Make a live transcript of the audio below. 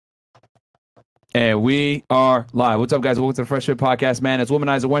And we are live. What's up, guys? Welcome to the Fresh Fit Podcast, man. It's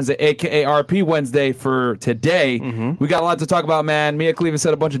Womanizer Wednesday, a.k.a. RP Wednesday for today. We got a lot to talk about, man. Mia Khalifa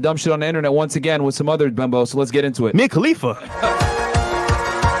said a bunch of dumb shit on the internet once again with some other bumbo, so let's get into it. Mia Khalifa.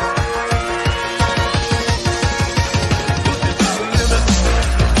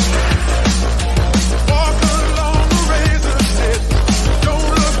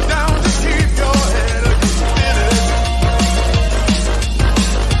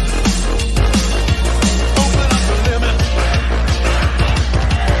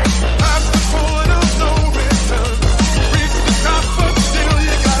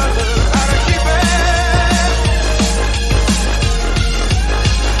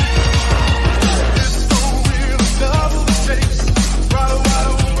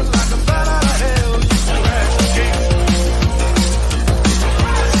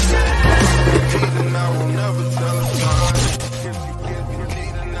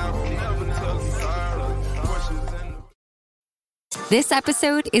 This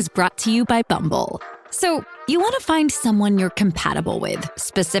episode is brought to you by Bumble. So, you want to find someone you're compatible with,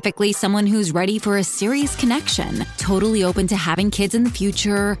 specifically someone who's ready for a serious connection, totally open to having kids in the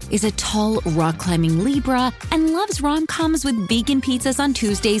future, is a tall, rock-climbing Libra, and loves rom-coms with vegan pizzas on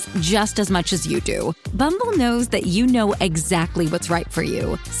Tuesdays just as much as you do. Bumble knows that you know exactly what's right for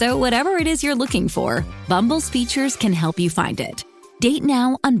you. So whatever it is you're looking for, Bumble's features can help you find it. Date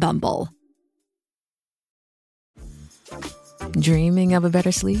now on Bumble. Dreaming of a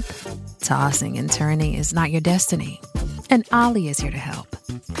better sleep? Tossing and turning is not your destiny. And Ollie is here to help.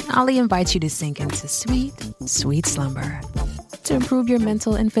 Ollie invites you to sink into sweet, sweet slumber to improve your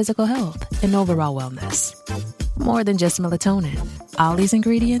mental and physical health and overall wellness. More than just melatonin, Ollie's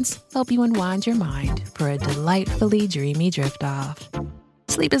ingredients help you unwind your mind for a delightfully dreamy drift off.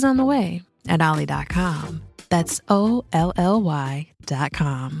 Sleep is on the way at Ollie.com. That's OLLY.com.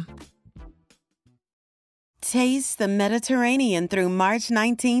 Taste the Mediterranean through March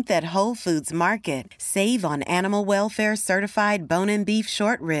 19th at Whole Foods Market. Save on animal welfare certified bone and beef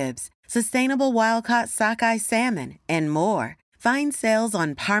short ribs, sustainable wild-caught sockeye salmon, and more. Find sales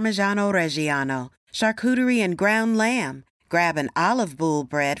on Parmigiano Reggiano, charcuterie and ground lamb. Grab an olive boule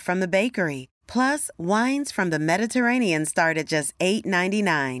bread from the bakery. Plus, wines from the Mediterranean start at just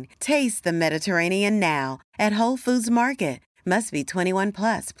 $8.99. Taste the Mediterranean now at Whole Foods Market. Must be 21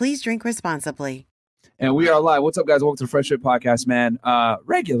 plus. Please drink responsibly. And we are live. What's up, guys? Welcome to the Fresh Fit Podcast, man.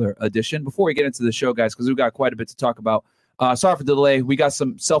 Regular edition. Before we get into the show, guys, because we've got quite a bit to talk about. Sorry for the delay. We got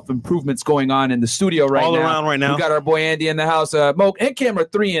some self-improvements going on in the studio All around right now. We got our boy Andy in the house. Mo, hit camera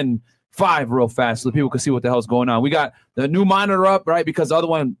 3 and 5 real fast so people can see what the hell's going on. We got the new monitor up, right, because the other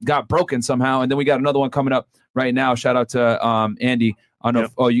one got broken somehow. And then we got another one coming up right now. Shout out to Andy. I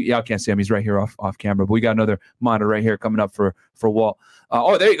don't know. Yep. Y'all can't see him. He's right here off camera. But we got another monitor right here coming up for Walt.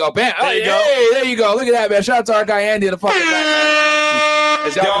 There you go. Bam. There you go. Look at that, man. Shout out to our guy Andy in the fucking back.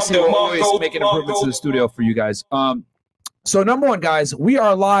 As y'all can see, we're always making improvements to the studio for you guys. So number one, guys, we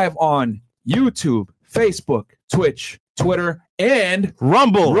are live on YouTube, Facebook, Twitch, Twitter, and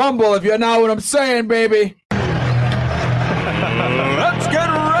Rumble. Rumble, if you know what I'm saying, baby. Let's get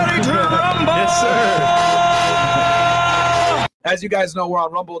ready to rumble. Yes, sir. As you guys know, we're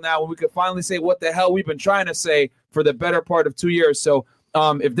on Rumble now, and we can finally say what the hell we've been trying to say for the better part of 2 years. So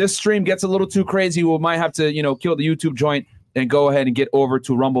if this stream gets a little too crazy, we might have to, kill the YouTube joint and go ahead and get over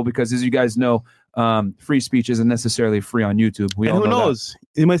to Rumble because, as you guys know, free speech isn't necessarily free on YouTube. And who knows?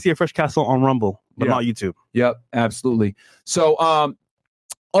 You might see a Fresh Castle on Rumble, but not YouTube. Yep, absolutely. So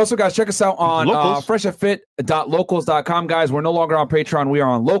also, guys, check us out on freshfit.locals.com, guys. We're no longer on Patreon. We are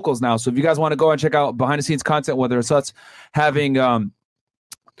on Locals now. So if you guys want to go and check out behind-the-scenes content, whether it's us having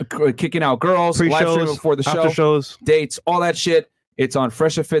kicking out girls, live streaming before the show, shows, dates, all that shit, it's on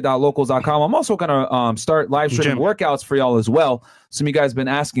freshfit.locals.com. I'm also going to start live streaming workouts for y'all as well. Some of you guys have been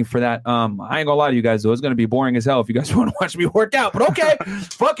asking for that. I ain't going to lie to you guys, though. It's going to be boring as hell if you guys want to watch me work out. But okay,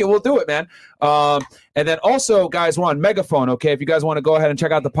 fuck it. We'll do it, man. And then also, guys, we're on Megaphone, okay? If you guys want to go ahead and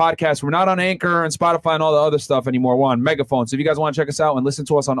check out the podcast, we're not on Anchor and Spotify and all the other stuff anymore. We're on Megaphone. So if you guys want to check us out and listen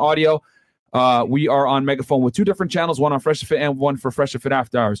to us on audio, we are on Megaphone with 2 different channels, one on Fresh Fit and one for Fresh Fit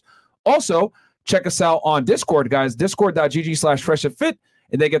After Hours. Also, check us out on Discord, guys, discord.gg/freshfit,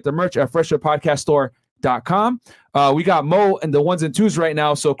 and they get the merch at freshfitpodcaststore.com. We got Mo and the ones and twos right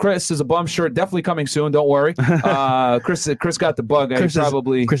now. So Chris is a bum shirt, definitely coming soon. Don't worry. Chris got the bug.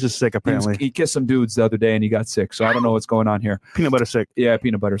 Chris is sick apparently. He kissed some dudes the other day and he got sick. So I don't know what's going on here. Peanut butter sick. Yeah,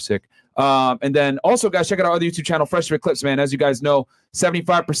 peanut butter sick. And then also, guys, check out our other YouTube channel, Fresh Fit Clips, man. As you guys know,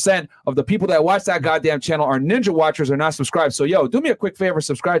 75% of the people that watch that goddamn channel are ninja watchers, are not subscribed. So, yo, do me a quick favor,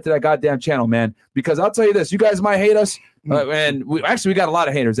 subscribe to that goddamn channel, man. Because I'll tell you this, you guys might hate us. And we got a lot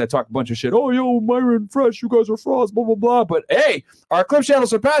of haters that talk a bunch of shit. Oh, yo, Myron Fresh, you guys are frauds, blah, blah, blah. But, hey, our clip channel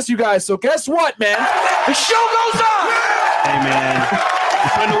surpassed you guys. So guess what, man? The show goes on. Hey, man.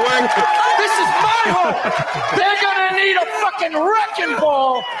 It's been the work. This is my home. They're going to need a fucking wrecking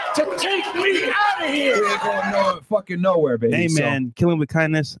ball to take me out of here. They ain't going fucking nowhere, baby. Hey, man. Killing with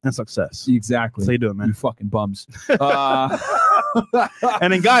kindness and success. Exactly. That's how you do it, man. You fucking bums. And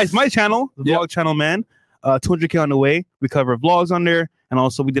then, guys, my channel, the vlog channel, man, 200K on the way. We cover vlogs on there. And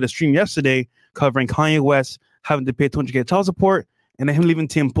also, we did a stream yesterday covering Kanye West having to pay 200K child support and then him leaving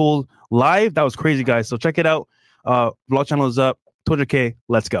Tim Pool live. That was crazy, guys. So check it out. Vlog channel is up. 200K.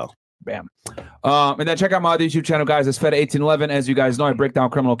 Let's go. Bam. And then check out my other YouTube channel, guys. It's Fed1811. As you guys know, I break down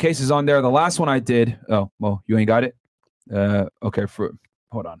criminal cases on there. The last one I did. Oh, well, you ain't got it? Okay.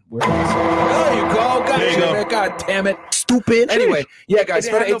 Hold on. Where is it? There you go. Gotcha. God damn it. Stupid. Anyway, yeah, guys.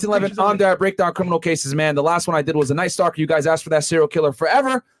 Fed1811 on there. I break down criminal cases, man. The last one I did was a Night Stalker. You guys asked for that serial killer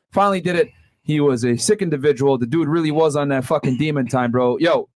forever. Finally did it. He was a sick individual. The dude really was on that fucking demon time, bro.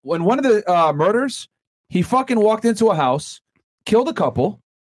 Yo, when one of the murders, he fucking walked into a house, killed a couple,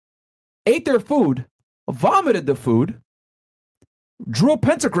 ate their food, vomited the food, drew a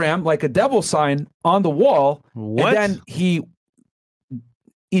pentagram like a devil sign on the wall, and then he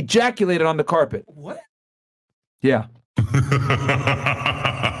ejaculated on the carpet. What? Yeah.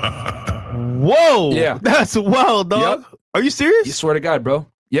 Whoa. Yeah. That's wild, dog. Yep. Are you serious? You swear to God, bro.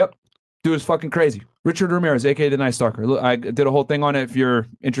 Yep. Dude is fucking crazy. Richard Ramirez, aka the Night Stalker. Look, I did a whole thing on it if you're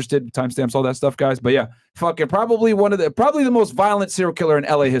interested. Timestamps, all that stuff, guys. But yeah, fucking probably the most violent serial killer in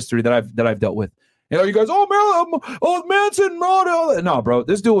LA history that I've dealt with. You know, you guys, Manson, no, bro.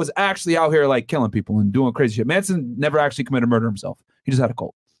 This dude was actually out here like killing people and doing crazy shit. Manson never actually committed murder himself. He just had a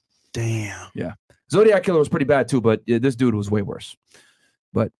cult. Damn. Yeah. Zodiac Killer was pretty bad too, but this dude was way worse.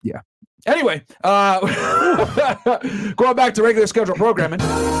 But yeah. Anyway, going back to regular schedule programming.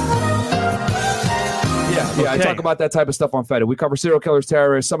 Yeah, I talk about that type of stuff on Fed. We cover serial killers,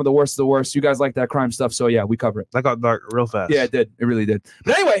 terrorists, some of the worst of the worst. You guys like that crime stuff, so yeah, we cover it. That got dark real fast. Yeah, it did. It really did.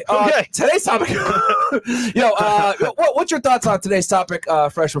 But anyway, today's topic. What's your thoughts on today's topic,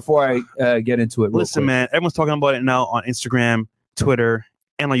 Fresh, before I get into it? Listen, man, everyone's talking about it now on Instagram, Twitter,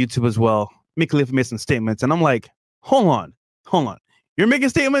 and on YouTube as well. Mia Khalifa made some statements, and I'm like, hold on. You're making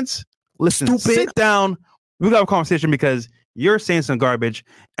statements? Listen, sit down. We got a conversation because you're saying some garbage.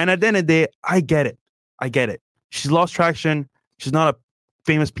 And at the end of the day, I get it. She's lost traction. She's not a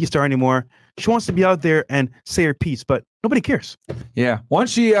famous P star anymore. She wants to be out there and say her piece, but nobody cares. Yeah.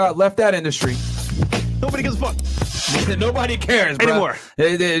 Once she left that industry, nobody gives a fuck. Nobody cares anymore.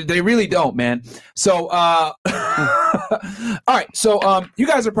 They really don't, man. So, all right. So, you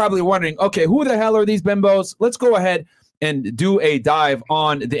guys are probably wondering, okay, who the hell are these bimbos? Let's go ahead and do a dive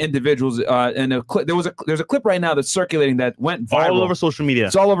on the individuals. And there's a clip right now that's circulating that went viral. All over social media.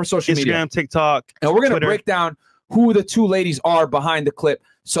 It's all over social media. Instagram, TikTok, and we're going to break down who the two ladies are behind the clip.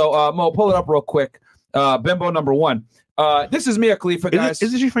 So, Mo, pull it up real quick. Bimbo number one. This is Mia Khalifa, guys.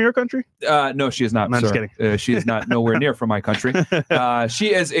 Isn't she from your country? No, she is not. No, I'm just kidding. She is not nowhere near from my country.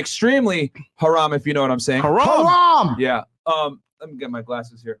 She is extremely haram, if you know what I'm saying. Haram. Yeah. Let me get my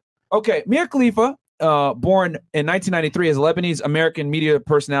glasses here. Okay, Mia Khalifa, born in 1993 as a Lebanese-American media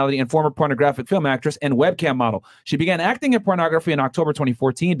personality and former pornographic film actress and webcam model. She began acting in pornography in October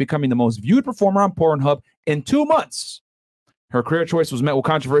 2014, becoming the most viewed performer on Pornhub in 2 months. Her career choice was met with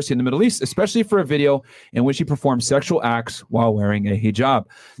controversy in the Middle East, especially for a video in which she performed sexual acts while wearing a hijab.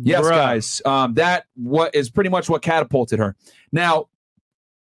 Yes, guys, that is pretty much what catapulted her. Now,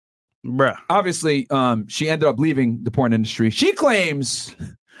 obviously, she ended up leaving the porn industry. She claims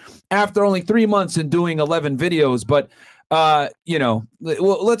after only 3 months and doing 11 videos, but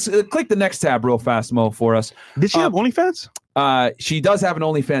let's click the next tab real fast, Mo, for us. Did she have OnlyFans? She does have an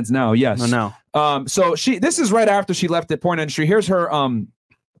OnlyFans now. Yes. No. So this is right after she left the porn industry. Here's her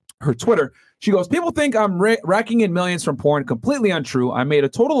Twitter. She goes, people think I'm racking in millions from porn. Completely untrue. I made a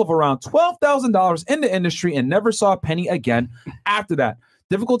total of around $12,000 in the industry and never saw a penny again after that.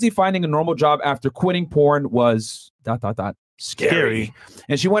 Difficulty finding a normal job after quitting porn was ... Scary.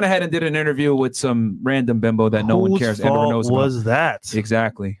 And she went ahead and did an interview with some random bimbo that no one cares, everyone knows about. Was that?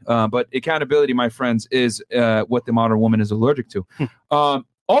 Exactly. But accountability, my friends, is what the modern woman is allergic to.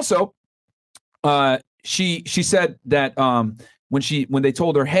 Also, she said that when they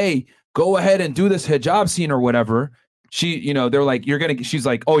told her, hey, go ahead and do this hijab scene or whatever, they're like, she's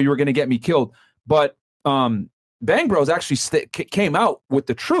like, oh, you were gonna get me killed. But Bang Bros actually came out with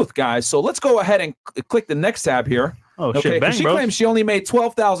the truth, guys. So let's go ahead and click the next tab here. Oh, okay, shit, Bang she Bros. claims she only made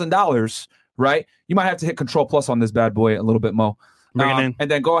 $12,000, right? You might have to hit Control+ on this bad boy a little bit, Mo. Bring it in. And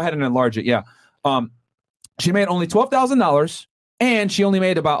then go ahead and enlarge it. Yeah. She made only $12,000 and she only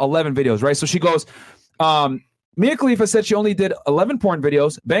made about 11 videos, right? So she goes, Mia Khalifa said she only did 11 porn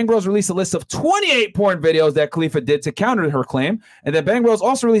videos. Bang Bros released a list of 28 porn videos that Khalifa did to counter her claim. And then Bang Bros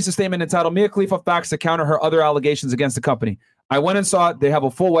also released a statement entitled Mia Khalifa Facts to counter her other allegations against the company. I went and saw it. They have a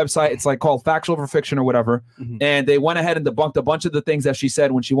full website. It's like called Facts Over Fiction or whatever. Mm-hmm. And they went ahead and debunked a bunch of the things that she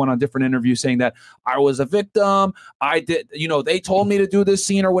said when she went on different interviews, saying that I was a victim. I did, they told me to do this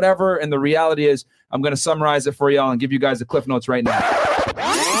scene or whatever. And the reality is, I'm going to summarize it for y'all and give you guys the cliff notes right now. She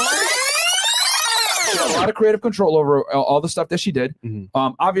had a lot of creative control over all the stuff that she did.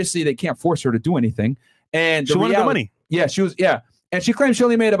 Mm-hmm. Obviously, they can't force her to do anything. And she wanted the money. Yeah, she was. Yeah, and she claimed she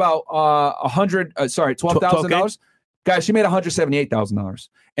only made about $12,000. Guys, she made $178,000,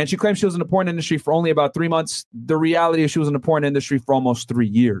 and she claims she was in the porn industry for only about 3 months. The reality is, she was in the porn industry for almost 3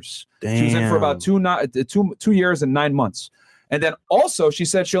 years. Damn. She was in for about 2 years and 9 months. And then also, she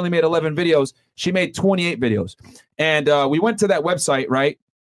said she only made 11 videos. She made 28 videos, and we went to that website, right?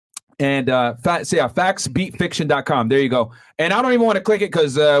 And factsbeatfiction.com. There you go. And I don't even want to click it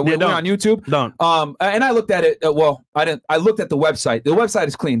because we're on YouTube. Don't. And I looked at it. I didn't. I looked at the website. The website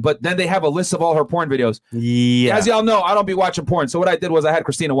is clean, but then they have a list of all her porn videos. Yeah. As y'all know, I don't be watching porn. So what I did was I had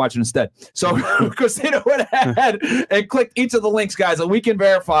Christina watch it instead. So Christina went ahead and clicked each of the links, guys, and we can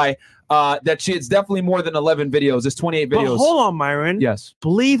verify that it's definitely more than 11 videos. It's 28 videos. But hold on, Myron. Yes.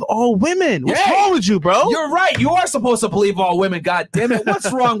 Believe all women. What's wrong with you, bro? You're right. You are supposed to believe all women. God damn it.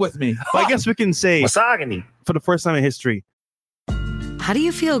 What's wrong with me? Well, I guess we can say misogyny for the first time in history. How do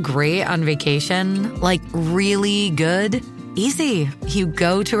you feel great on vacation? Like really good? Easy. You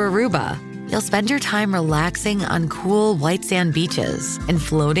go to Aruba. You'll spend your time relaxing on cool white sand beaches and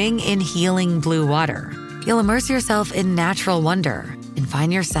floating in healing blue water. You'll immerse yourself in natural wonder and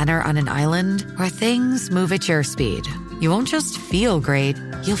find your center on an island where things move at your speed. You won't just feel great,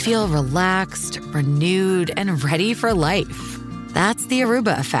 you'll feel relaxed, renewed, and ready for life. That's the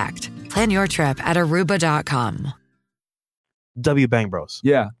Aruba effect. Plan your trip at Aruba.com. W Bang Bros.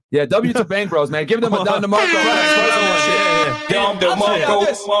 Yeah. Yeah, W to Bang Bros, man. Give them a Don DeMarco.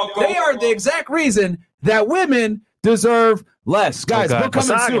 They are the exact reason that women deserve less. Guys, book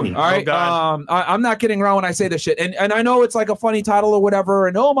coming soon. All right. I'm not kidding around when I say this shit. And I know it's like a funny title or whatever.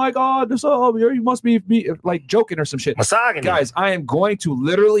 And oh my God, you must be like joking or some shit. Misogyny. Guys, I am going to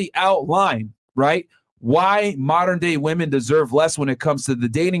literally outline, right, why modern day women deserve less when it comes to the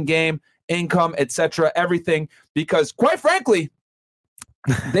dating game, income, etc., everything. Because quite frankly,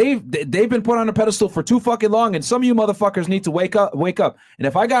 they've been put on a pedestal for too fucking long, and some of you motherfuckers need to wake up. And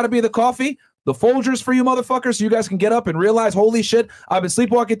if I gotta be the coffee, the Folgers for you motherfuckers, so you guys can get up and realize, holy shit, I've been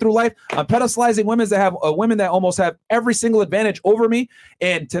sleepwalking through life. I'm pedestalizing women that almost have every single advantage over me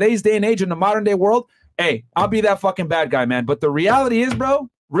in today's day and age in the modern day world. Hey, I'll be that fucking bad guy, man. But the reality is, bro,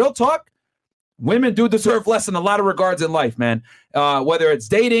 real talk, women do deserve less in a lot of regards in life, man. Whether it's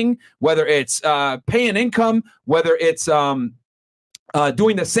dating, whether it's paying income, whether it's doing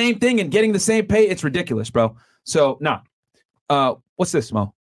the same thing and getting the same pay, it's ridiculous, bro. So, what's this,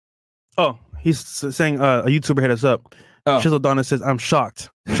 Mo? Oh, he's saying a YouTuber hit us up. Shizzle Donna says, I'm shocked.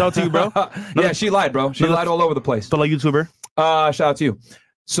 Shout out to you, bro. Yeah, she lied, bro. She lied all over the place. Fellow YouTuber. Shout out to you.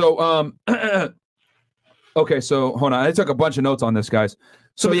 So, okay, so hold on. I took a bunch of notes on this, guys.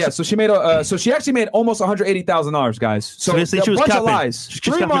 So she made she actually made almost $180,000, guys. So she was bunch capping. of lies.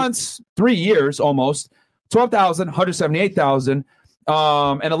 3 months, 3 years, almost 12,000, 178,000,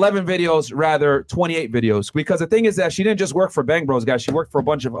 and 11 videos, rather 28 videos. Because the thing is that she didn't just work for Bang Bros, guys. She worked for a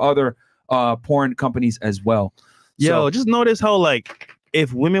bunch of other porn companies as well. Yo, just notice how like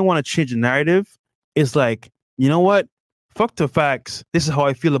if women want to change the narrative, it's like, you know what? Fuck the facts. This is how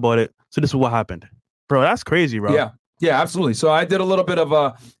I feel about it. So this is what happened, bro. That's crazy, bro. Yeah, absolutely. So I did a little bit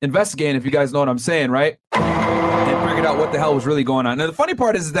of investigating, if you guys know what I'm saying, right? And figured out what the hell was really going on. Now, the funny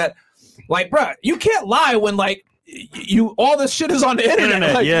part is that, like, bro, you can't lie when, like, all this shit is on the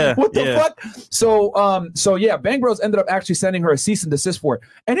internet. Like, what the fuck? So yeah, Bang Bros ended up actually sending her a cease and desist for it.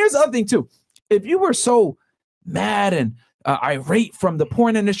 And here's the other thing, too. If you were so mad and irate from the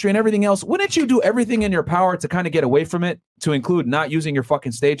porn industry and everything else, wouldn't you do everything in your power to kind of get away from it, to include not using your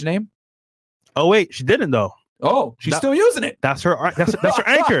fucking stage name? Oh, wait, she didn't, though. Oh, she's still using it. That's her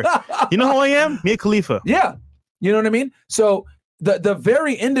anchor. You know who I am? Mia Khalifa. Yeah. You know what I mean? So the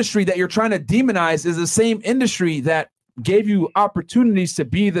very industry that you're trying to demonize is the same industry that gave you opportunities to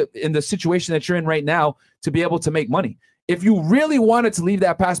be in the situation that you're in right now to be able to make money. If you really wanted to leave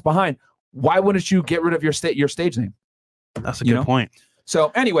that past behind, why wouldn't you get rid of your stage name? That's a good point.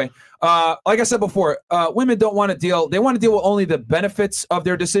 So anyway, like I said before, women don't want to deal. They want to deal with only the benefits of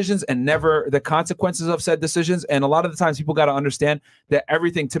their decisions and never the consequences of said decisions. And a lot of the times people got to understand that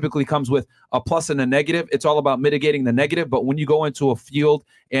everything typically comes with a plus and a negative. It's all about mitigating the negative. But when you go into a field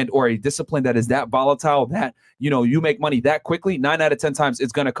or a discipline that is that volatile, that, you make money that quickly, 9 out of 10 times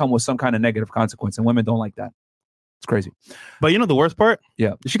it's going to come with some kind of negative consequence. And women don't like that. It's crazy. But the worst part?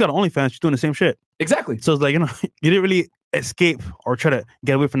 Yeah. She got OnlyFans. She's doing the same shit. Exactly. So it's like, you didn't really escape or try to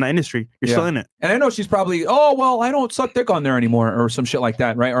get away from that industry. You're still in it. And I know she's probably, I don't suck dick on there anymore or some shit like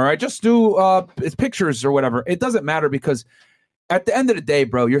that, right? Or I just do pictures or whatever. It doesn't matter because at the end of the day,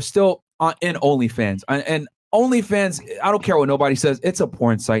 bro, you're still in OnlyFans. And OnlyFans, I don't care what nobody says. It's a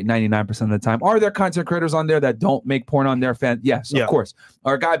porn site 99% of the time. Are there content creators on there that don't make porn on their fan? Yes, of course.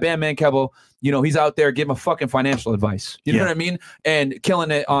 Our guy, Bam Mankebo, he's out there giving fucking financial advice. You know what I mean? And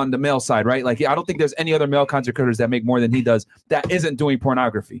killing it on the male side, right? Like, I don't think there's any other male content creators that make more than he does that isn't doing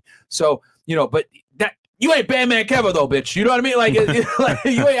pornography. So, but that you ain't Bam Mankebo though, bitch. You know what I mean? Like,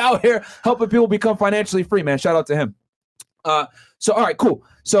 you ain't out here helping people become financially free, man. Shout out to him. So, all right, cool.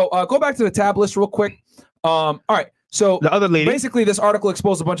 So go back to the tab list real quick. All right. So the other lady, basically this article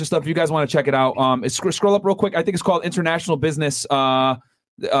exposed a bunch of stuff. If you guys want to check it out, scroll up real quick. I think it's called International Business.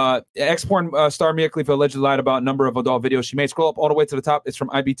 Ex-porn star Mia Khalifa allegedly lied about a number of adult videos she made. Scroll up all the way to the top. It's from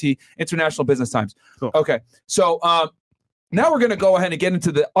IBT, International Business Times. Cool. Okay. So now we're going to go ahead and get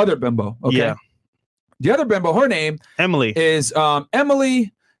into the other bimbo. Okay. Yeah. The other bimbo, her name Emily is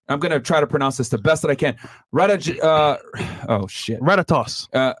Emily. I'm going to try to pronounce this the best that I can. Ratajkowski.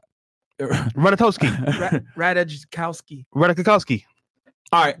 Ratajkowski.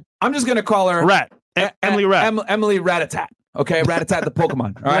 All right. I'm just going to call her Emily Rat. Emily Ratatat. Okay. Ratatat the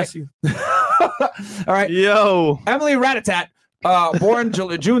Pokemon. All right. All right. Yo. Emily Ratatat, born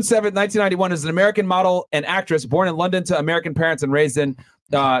June 7th, 1991, is an American model and actress born in London to American parents and raised in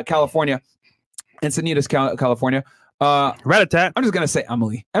California, Encinitas, California. Rat-a-tat. I'm just going to say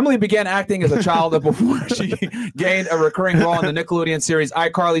Emily. Emily began acting as a child before she gained a recurring role in the Nickelodeon series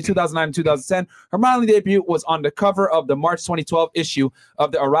iCarly 2009 and 2010. Her modeling debut was on the cover of the March 2012 issue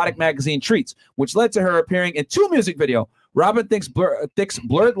of the erotic magazine Treats, which led to her appearing in 2 music videos, Robin Thicke's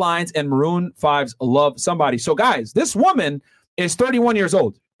Blurred Lines and Maroon 5's Love Somebody. So, guys, this woman is 31 years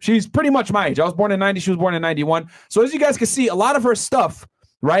old. She's pretty much my age. I was born in 90. She was born in 91. So, as you guys can see, a lot of her stuff,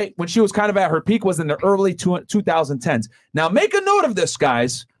 right, when she was kind of at her peak, was in the early 2010s. Now, make a note of this,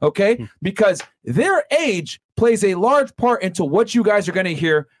 guys, okay? Because their age plays a large part into what you guys are going to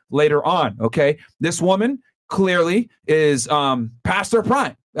hear later on, okay? This woman clearly is past her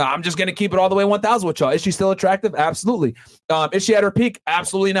prime. I'm just going to keep it all the way 1,000 with y'all. Is she still attractive? Absolutely. Is she at her peak?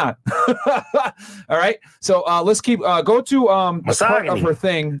 Absolutely not. All right. So let's keep go to the part of her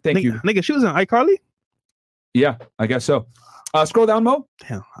thing. Thank you. Nigga, she was in iCarly? Yeah, I guess so. Scroll down, Mo.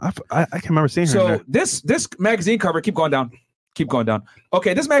 Damn, I can't remember seeing her. So this magazine cover, keep going down.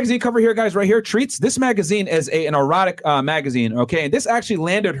 Okay, this magazine cover here, guys, right here, Treats. This magazine is an erotic magazine, okay? And this actually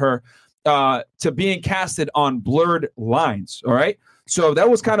landed her to being casted on Blurred Lines, all right? So that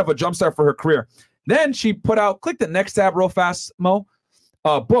was kind of a jumpstart for her career. Then she put out, click the next tab real fast, Mo,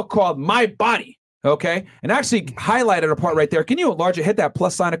 a book called My Body, okay? And actually highlighted a part right there. Can you enlarge it? Hit that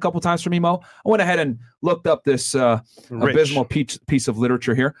plus sign a couple times for me, Mo. I went ahead and looked up this abysmal piece of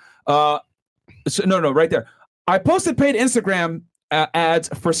literature here. No, right there. I posted paid Instagram ads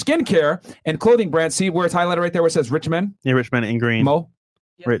for skincare and clothing brands. See where it's highlighted right there where it says Rich Men? Yeah, Rich Men in green. Mo?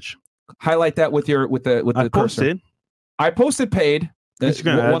 Yep. Rich. Highlight that with the cursor. I posted paid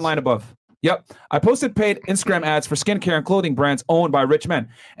Instagram one line above. Yep. I posted paid Instagram ads for skincare and clothing brands owned by rich men.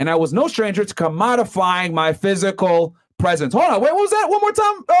 And I was no stranger to commodifying my physical presence. Hold on. Wait, what was that? One more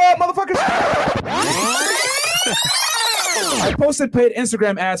time, motherfuckers. I posted paid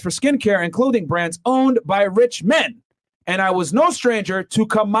Instagram ads for skincare and clothing brands owned by rich men. And I was no stranger to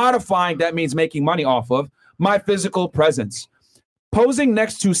commodifying, that means making money off of, my physical presence. Posing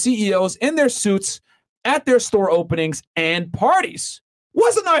next to CEOs in their suits at their store openings and parties.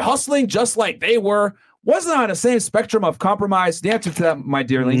 Wasn't I hustling just like they were? Wasn't I on the same spectrum of compromise? The answer to that, my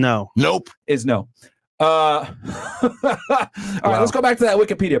dearling, no. Nope. Is no. All right, let's go back to that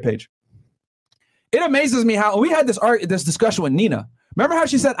Wikipedia page. It amazes me how we had this discussion with Nina. Remember how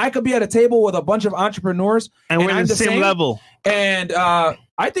she said I could be at a table with a bunch of entrepreneurs and we're in the same level? And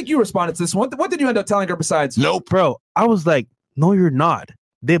I think you responded to this one. What did you end up telling her besides? Nope, bro. I was like, no, you're not.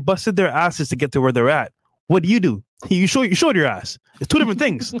 They busted their asses to get to where they're at. What do? You showed your ass. It's two different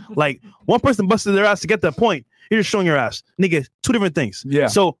things. Like one person busted their ass to get that point. You're just showing your ass, nigga. Two different things. Yeah.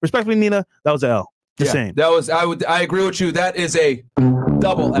 So respectfully, Nina, that was an L. Just saying. That was I agree with you. That is a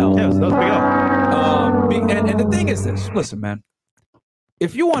double L. Yeah, that was a big L. And the thing is this. Listen, man.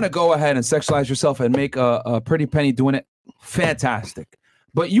 If you want to go ahead and sexualize yourself and make a pretty penny doing it, fantastic.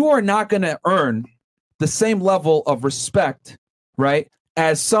 But you are not going to earn the same level of respect, right,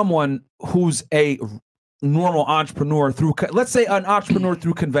 as someone who's a normal entrepreneur through, let's say, an entrepreneur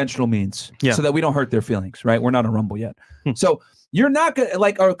through conventional means, so that we don't hurt their feelings, right? We're not on Rumble yet. So you're not going to,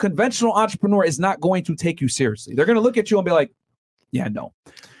 like, a conventional entrepreneur is not going to take you seriously. They're going to look at you and be like, yeah, no.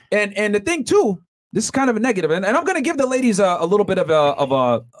 And the thing, too, this is kind of a negative, and I'm going to give the ladies a little bit of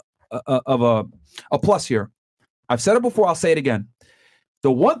a plus here. I've said it before. I'll say it again.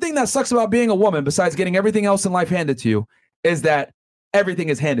 The one thing that sucks about being a woman, besides getting everything else in life handed to you, is that everything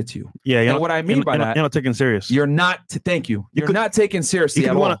is handed to you. Yeah. And what I mean by that, you're not taking serious. you're not. Thank you. You're not taken seriously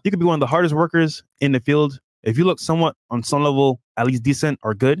at all. You could be one of the hardest workers in the field. If you look somewhat on some level at least decent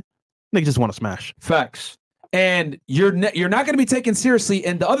or good, they just want to smash. Facts. And you're not going to be taken seriously.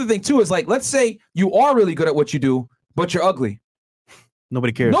 And the other thing too is, like, let's say you are really good at what you do, but you're ugly.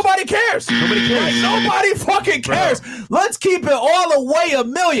 Nobody cares. Nobody cares. Nobody cares. Like, nobody fucking cares. Bro. Let's keep it all the way a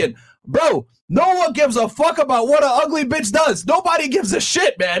million. Bro, no one gives a fuck about what an ugly bitch does. Nobody gives a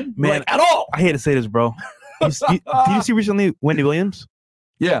shit, man. Like, at all. I hate to say this, bro. Did you see recently Wendy Williams?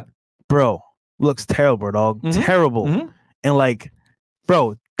 Yeah. Bro, looks terrible, dog. Mm-hmm. Terrible. Mm-hmm. And, like,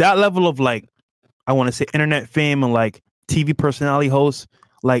 bro, that level of, like, I want to say internet fame and, like, TV personality host,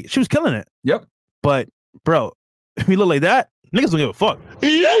 like, she was killing it. Yep. But, bro, if you look like that, niggas don't give a fuck.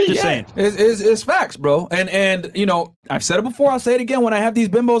 Just saying. It's facts, bro. And you know, I've said it before. I'll say it again when I have these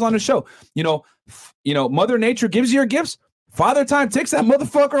bimbos on the show. You know, Mother Nature gives you your gifts. Father Time takes that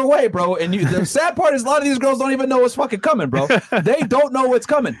motherfucker away, bro. And the sad part is a lot of these girls don't even know what's fucking coming, bro. They don't know what's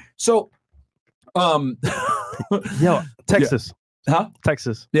coming. So, yo, Texas. Yeah. Huh?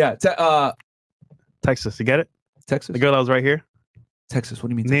 Texas. Yeah. Texas. You get it? Texas. The girl that was right here. Texas. What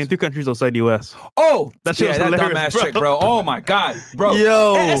do you mean? Name 2 countries outside the U.S. Oh, that dumbass chick, bro. Oh my god, bro.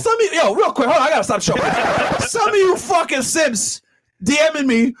 Yo, and some of you, real quick, hold on, I gotta stop the show. Some of you fucking simps DMing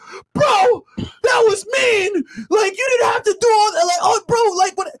me, bro. That was mean. Like, you didn't have to do all that. Like, oh, bro,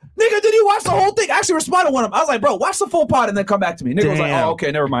 like, what, nigga? Did you watch the whole thing? I actually responded to one of them. I was like, bro, watch the full pod and then come back to me. Nigga was like, oh,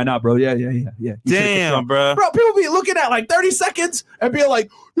 okay, never mind, nah, bro. Yeah. Damn, bro. Bro, people be looking at like 30 seconds and being like,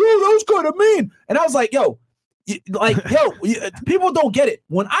 yo, that was kind of mean. And I was like, yo. People don't get it.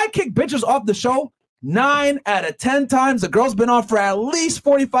 When I kick bitches off the show, 9 out of 10 times the girl's been on for at least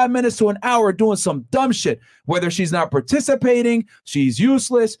 45 minutes to an hour doing some dumb shit. Whether she's not participating, she's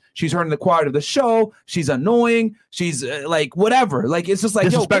useless, she's hurting the quality of the show, she's annoying, she's like whatever. Like, it's just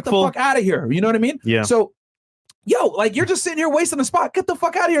like, yo, get the fuck out of here. You know what I mean? Yeah. So, yo, like, you're just sitting here wasting the spot. Get the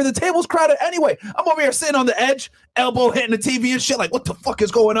fuck out of here. The table's crowded anyway. I'm over here sitting on the edge, elbow hitting the TV and shit. Like, what the fuck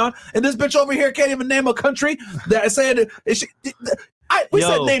is going on? And this bitch over here can't even name a country that said we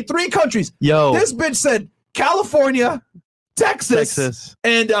said name 3 countries. Yo, this bitch said California, Texas.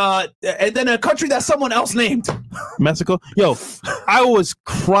 and then a country that someone else named. Mexico. Yo, I was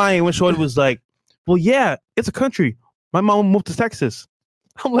crying when Shorty was like, well, yeah, it's a country. My mom moved to Texas.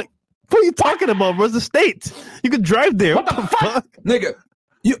 I'm like, what are you talking about, bro? It's a state. You could drive there. What the fuck?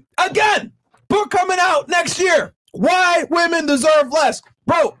 Nigga, book coming out next year. Why Women Deserve Less.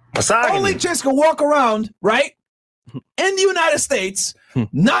 Bro, only chicks can walk around, right, in the United States,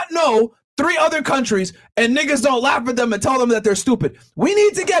 not know 3 other countries, and niggas don't laugh at them and tell them that they're stupid. We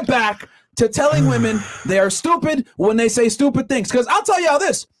need to get back to telling women they are stupid when they say stupid things. Because I'll tell y'all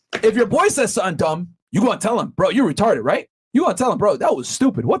this. If your boy says something dumb, you gonna tell him, bro, you retarded, right? You gonna tell him, bro, that was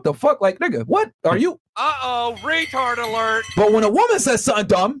stupid. What the fuck? Like, nigga, what are you? Uh-oh, retard alert. But when a woman says something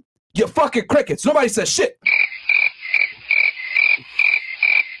dumb, you fucking crickets. Nobody says shit.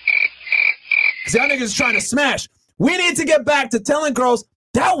 Because y'all niggas is trying to smash. We need to get back to telling girls,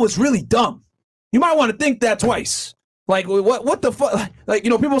 that was really dumb. You might want to think that twice. Like, what the fuck? Like, you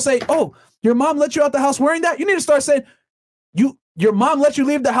know, people say, oh, your mom let you out the house wearing that? You need to start saying, your mom let you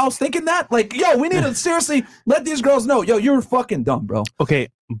leave the house thinking that? Like, yo, we need to seriously let these girls know, yo, you're fucking dumb, bro. Okay,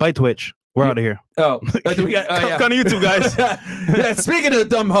 by Twitch. We're out of here. Oh, we got, come on YouTube, guys. Yeah, speaking of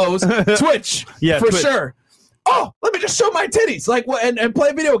dumb hoes, Twitch, for Twitch. Sure. Oh, let me just show my titties, like, and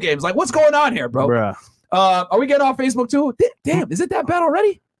play video games. Like, what's going on here, bro? Bruh. Are we getting off Facebook too? Damn, is it that bad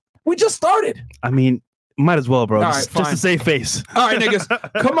already? We just started. I mean, might as well, bro. All right, just to save face. All right, niggas,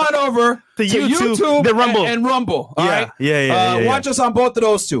 come on over to YouTube the Rumble. and Rumble. All right, yeah. Watch us on both of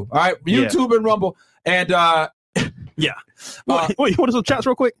those two. All right, YouTube and Rumble. And Yeah. Wait, you want some chats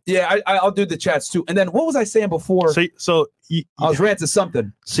real quick? Yeah, I'll do the chats too. And then what was I saying before? So I was ranting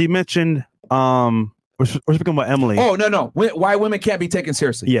something. So you mentioned we're speaking about Emily. Oh no, why women can't be taken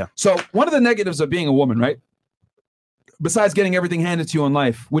seriously. Yeah. So one of the negatives of being a woman, right? Besides getting everything handed to you in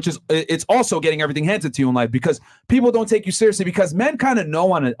life, which is it's also getting everything handed to you in life because people don't take you seriously because men kind of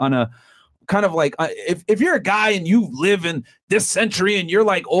know on a kind of like if you're a guy and you live in this century and you're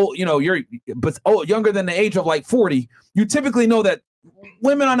like old, you're younger than the age of like 40, you typically know that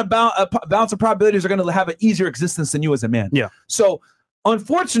women on a balance of probabilities are going to have an easier existence than you as a man. Yeah. So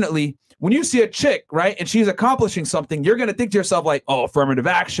unfortunately, when you see a chick, right, and she's accomplishing something, you're gonna think to yourself like, "Oh, affirmative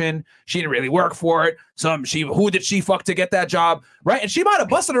action. She didn't really work for it. Who did she fuck to get that job, right?" And she might have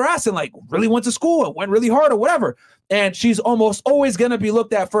busted her ass and like really went to school and went really hard or whatever. And she's almost always gonna be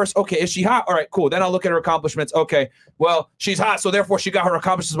looked at first. Okay, is she hot? All right, cool. Then I'll look at her accomplishments. Okay, well, she's hot, so therefore she got her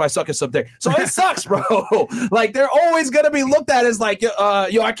accomplishments by sucking some dick. So it sucks, bro. Like they're always gonna be looked at as like,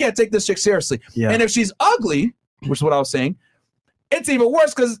 I can't take this chick seriously. Yeah. And if she's ugly, which is what I was saying, it's even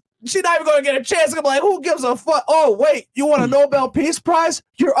worse because she's not even going to get a chance. I'm like, who gives a fuck? Oh, wait, you want a Nobel Peace Prize?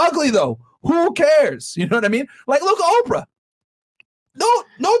 You're ugly, though. Who cares? You know what I mean? Like, look at Oprah.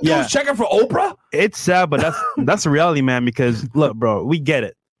 No dude's checking for Oprah. It's sad, but that's the reality, man, because, look, bro, we get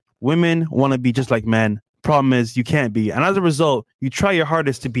it. Women want to be just like men. Problem is, you can't be. And as a result, you try your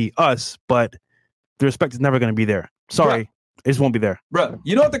hardest to be us, but the respect is never going to be there. Sorry, it just won't be there. Bro,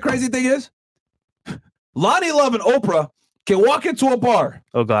 you know what the crazy thing is? Lonnie Love and Oprah can walk into a bar.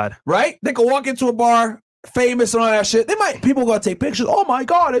 Oh God. Right? They can walk into a bar, famous and all that shit. People gonna take pictures. Oh my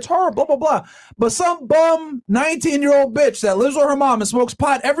God, it's her, blah, blah, blah. But some bum 19-year-old bitch that lives with her mom and smokes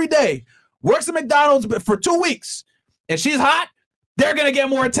pot every day, works at McDonald's for 2 weeks, and she's hot, they're gonna get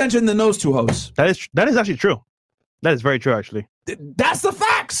more attention than those two hosts. That is actually true. That is very true, actually. That's the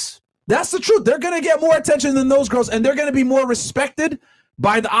facts. That's the truth. They're gonna get more attention than those girls, and they're gonna be more respected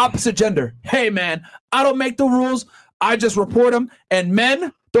by the opposite gender. Hey man, I don't make the rules. I just report them, and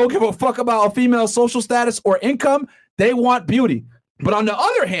men don't give a fuck about a female's social status or income. They want beauty. But on the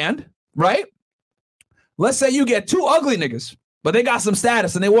other hand, right, let's say you get two ugly niggas, but they got some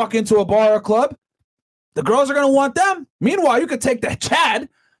status, and they walk into a bar or club, the girls are going to want them. Meanwhile, you could take that Chad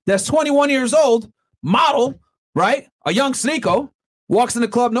that's 21 years old, model, right, a young Sneeko, walks in the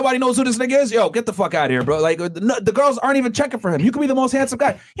club, nobody knows who this nigga is. Yo, get the fuck out of here, bro. Like, the girls aren't even checking for him. You could be the most handsome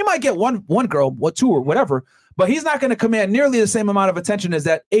guy. He might get one girl, two or whatever, but he's not going to command nearly the same amount of attention as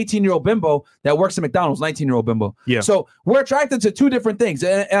that 18-year-old bimbo that works at McDonald's, 19-year-old bimbo. Yeah. So we're attracted to two different things.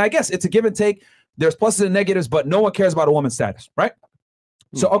 And I guess it's a give and take. There's pluses and negatives, but no one cares about a woman's status, right?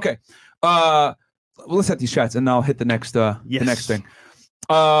 So, okay. Let's hit these chats, and I'll hit the next thing.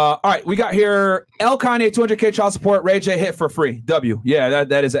 All right, we got here L Kanye 200K child support. Ray J hit for free. W. Yeah,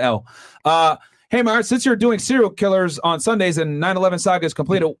 that is an L. Hey, Mart, since you're doing serial killers on Sundays and 9/11 saga is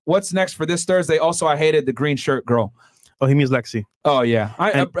completed, what's next for this Thursday? Also, I hated the green shirt girl. Oh, he means Lexi. Oh yeah,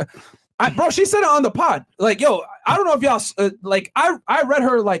 bro, she said it on the pod. Like, yo, I don't know if y'all I read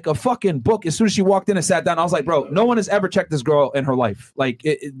her like a fucking book as soon as she walked in and sat down. I was like, bro, no one has ever checked this girl in her life. Like,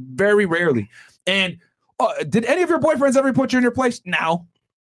 it very rarely. And did any of your boyfriends ever put you in your place? No.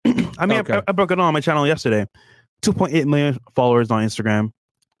 I mean, okay. I broke it on my channel yesterday. 2.8 million followers on Instagram.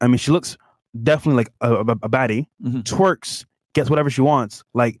 I mean, she looks definitely like a baddie. Mm-hmm. Twerks, gets whatever she wants.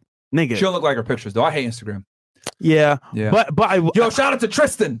 Like, nigga. She don't look like her pictures though. I hate Instagram. Yeah. But yo, shout out to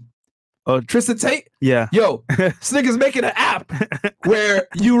Tristan. Tristan Tate. Yeah. Yo, this nigga's making an app where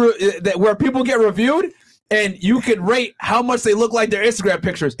where people get reviewed. And you can rate how much they look like their Instagram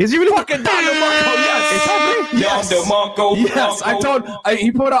pictures. Is he really fucking Don DeMarco? Yes. Yes. I told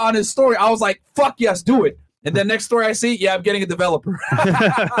he put it on his story. I was like, fuck yes, do it. And then next story I see, yeah, I'm getting a developer.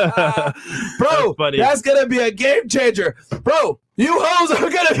 Bro, that's gonna be a game changer. Bro, you hoes are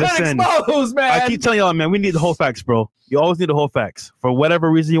gonna get exposed, man. I keep telling y'all, man, we need the whole facts, bro. You always need the whole facts. For whatever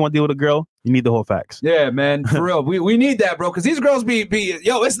reason you want to deal with a girl, you need the whole facts. Yeah, man, for real. We need that, bro, because these girls be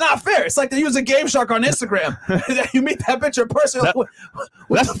it's not fair. It's like they're using Game Shark on Instagram. You meet that bitch in person.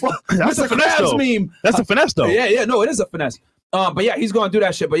 That's a finesse, though. Meme. That's a finesse, though. Yeah, no, it is a finesse. But yeah, he's going to do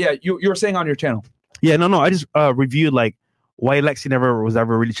that shit. But yeah, you were saying on your channel. Yeah, no. I just reviewed like why Lexi never was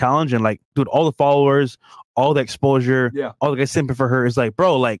ever really challenged, and like, dude, all the followers, all the exposure, all the guys simping for her is like,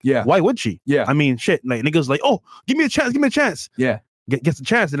 bro, like, why would she? Yeah, I mean, shit, like niggas like, oh, give me a chance. Yeah, gets a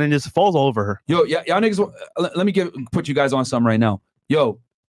chance, and then just falls all over her. Yo, yeah, y'all niggas. Let me put you guys on something right now. Yo,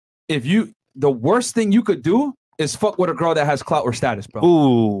 the worst thing you could do is fuck with a girl that has clout or status, bro.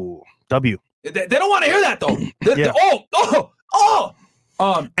 Ooh, W. They don't want to hear that though.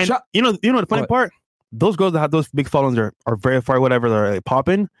 And you know the funny part. Those girls that have those big followings are very far, whatever, they're like,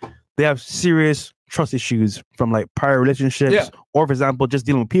 popping. They have serious trust issues from like prior relationships, or for example, just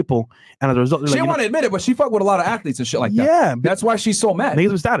dealing with people, and as a result, she didn't want to admit it, but she fucked with a lot of athletes and shit like that. Yeah, that's why she's so mad.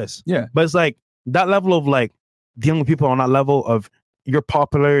 Niggas with status. Yeah, but it's like that level of like dealing with people on that level of you're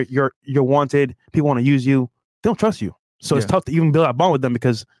popular, you're wanted, people want to use you, they don't trust you, so it's tough to even build that bond with them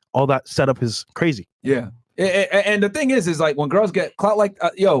because all that setup is crazy. Yeah, and the thing is like when girls get clout like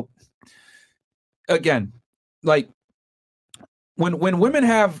again, like when women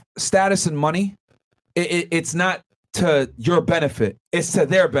have status and money, it's not to your benefit, it's to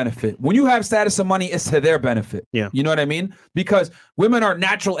their benefit. When you have status and money, it's to their benefit. Yeah, you know what I mean? Because women are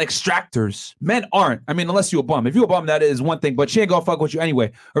natural extractors. Men aren't. I mean, unless you're a bum. If you're a bum, that is one thing, but she ain't gonna fuck with you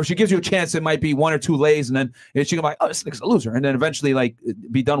anyway. Or if she gives you a chance, it might be 1 or 2 lays, and then she gonna be like, oh, this nigga's a loser, and then eventually like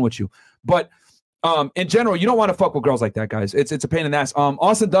be done with you. But in general, you don't want to fuck with girls like that, guys. It's a pain in the ass.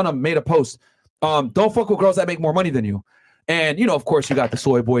 Austin Dunham made a post. Don't fuck with girls that make more money than you. And, you know, of course, you got the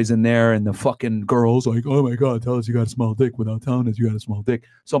soy boys in there and the fucking girls like, oh, my God, tell us you got a small dick without telling us you got a small dick.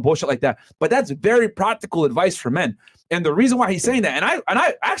 Some bullshit like that. But that's very practical advice for men. And the reason why he's saying that, and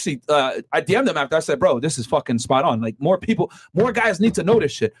I actually, I DM'd him after I said, bro, this is fucking spot on. Like, more guys need to know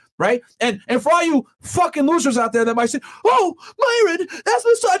this shit, right? And for all you fucking losers out there that might say, oh, Myron, that's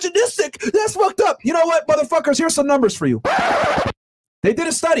misogynistic. That's fucked up. You know what, motherfuckers? Here's some numbers for you. They did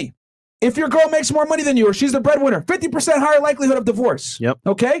a study. If your girl makes more money than you or she's the breadwinner, 50% higher likelihood of divorce. Yep.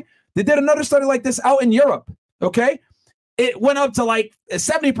 Okay? They did another study like this out in Europe. Okay? It went up to like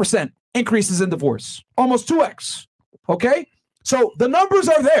 70% increases in divorce. Almost 2x. Okay? So the numbers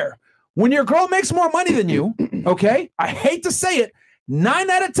are there. When your girl makes more money than you, okay, I hate to say it, 9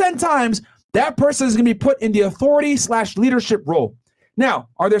 out of 10 times, that person is going to be put in the authority/leadership role. Now,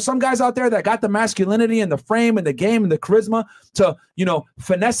 are there some guys out there that got the masculinity and the frame and the game and the charisma to, you know,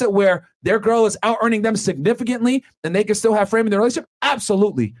 finesse it where their girl is out earning them significantly and they can still have frame in their relationship?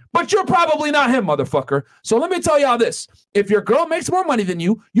 Absolutely. But you're probably not him, motherfucker. So let me tell y'all this. If your girl makes more money than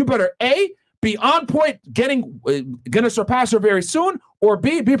you, you better A, be on point, gonna surpass her very soon, or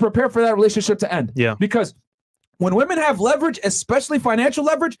B, be prepared for that relationship to end. Yeah. Because when women have leverage, especially financial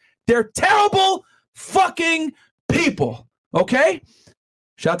leverage, they're terrible fucking people. Okay?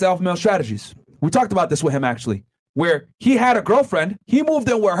 Shout out to Alpha Male Strategies. We talked about this with him, actually, where he had a girlfriend. He moved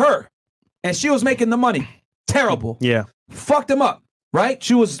in with her, and she was making the money. Terrible. Yeah. Fucked him up, right?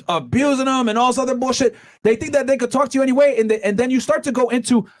 She was abusing him and all this other bullshit. They think that they could talk to you anyway, and then you start to go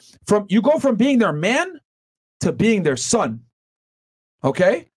into, you go from being their man to being their son,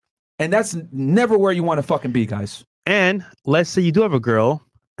 okay? And that's never where you want to fucking be, guys. And let's say you do have a girl,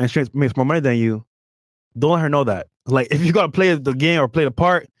 and she makes more money than you. Don't let her know that. Like, if you got to play the game or play the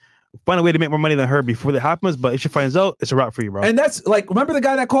part, find a way to make more money than her before that happens. But if she finds out, it's a wrap for you, bro. And that's like, remember the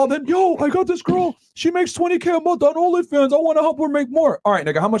guy that called in? Yo, I got this girl. She makes $20K a month on OnlyFans. I want to help her make more. All right,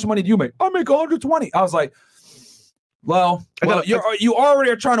 nigga, how much money do you make? I make $120. I was like, well, you already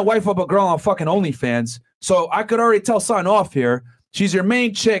are trying to wife up a girl on fucking OnlyFans. So I could already tell something off here. She's your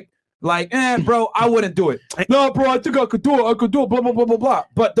main chick. Like, bro, I wouldn't do it. No, bro, I think I could do it. Blah, blah, blah, blah, blah.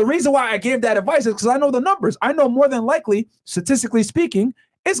 But the reason why I gave that advice is because I know the numbers. I know more than likely, statistically speaking,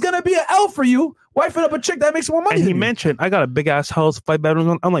 it's going to be an L for you wifing up a chick that makes more money. And he mentioned, I got a big ass house, 5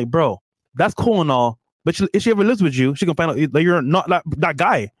 bedrooms. I'm like, bro, that's cool and all. But if she ever lives with you, she can find out that you're not that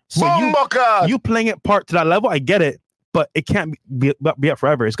guy. So you playing it part to that level, I get it. But it can't be up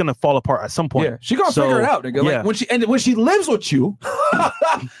forever. It's gonna fall apart at some point. Yeah, she gonna figure it out, nigga. Like when she lives with you,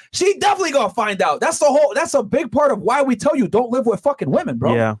 she definitely gonna find out. That's a big part of why we tell you don't live with fucking women,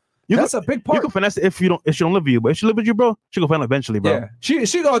 bro. Yeah, that's a big part. You can finesse it if she don't live with you, but if she live with you, bro, she gonna find out eventually, bro. Yeah,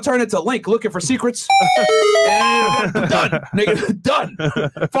 she gonna turn into Link looking for secrets. And done, nigga, done.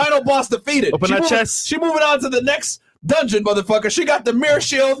 Final boss defeated. Open that chest. She moving on to the next dungeon, motherfucker. She got the mirror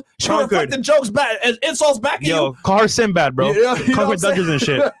shield. She reflecting jokes back and insults back at you. Yo, call her Sinbad, bro. Conquer dungeons and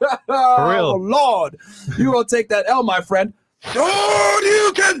shit. For real. Oh, Lord. You gonna take that L, my friend. Oh,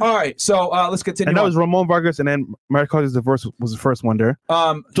 you can. All right, so let's continue. And that was Ramon Vargas, and then Marico's divorce was the first one there.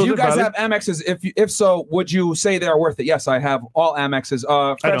 Do you guys have Amexes? If so, would you say they are worth it? Yes, I have all Amexes.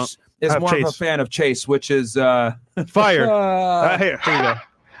 Fresh is more of a fan of Chase, which is fire. Here you go.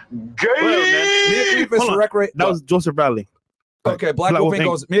 Mia Khalifa that was Joseph Bradley. Okay, Black Wolf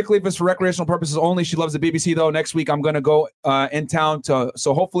goes, Mia Khalifa for recreational purposes only. She loves the BBC though. Next week I'm gonna go in town so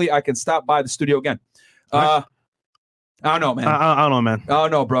hopefully I can stop by the studio again. I don't know, man. I don't know, man. I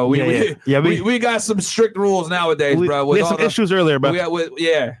don't know, bro. We got some strict rules nowadays, bro. We had some issues earlier, bro.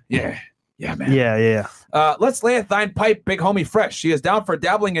 Yeah, man. Yeah. Let's lay a thine pipe, big homie Fresh. She is down for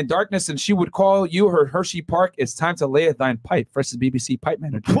dabbling in darkness, and she would call you her Hershey Park. It's time to lay a thine pipe. Fresh is BBC pipe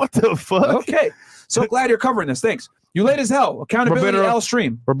manager. What the fuck? Okay. So glad you're covering this. Thanks. You late as hell. Accountability L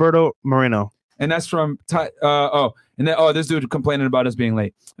stream. Roberto Moreno. And that's from this dude complaining about us being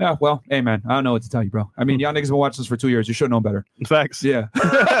late. Yeah, well, hey man, I don't know what to tell you, bro. I mean, y'all niggas been watching this for 2 years. You should know better. Facts. Yeah.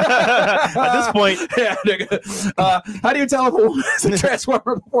 At this point, yeah, nigga. How do you tell if a woman's a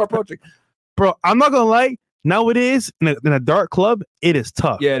transformer before approaching? bro, I'm not gonna lie. Nowadays, in a dark club, it is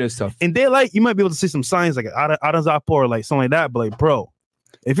tough. Yeah, it is tough. In daylight, you might be able to see some signs like Adanzapo or like something like that. But like, bro,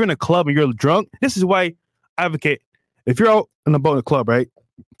 if you're in a club and you're drunk, this is why I advocate. If you're out and about in a club, right,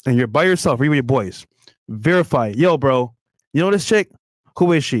 and you're by yourself, or you with your boys, verify. Yo, bro, you know this chick?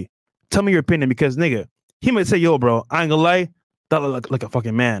 Who is she? Tell me your opinion, because nigga, he might say, yo, bro, I ain't gonna lie, that look like a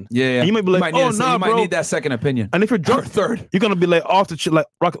fucking man. Yeah. And you might be like, you you might need that second opinion. And if you're drunk, third, you're gonna be like off the shit, like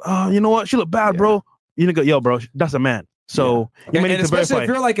rock. Oh, you know what? She look bad, bro. You nigga, yo, bro, that's a man. So you might need to especially verify. if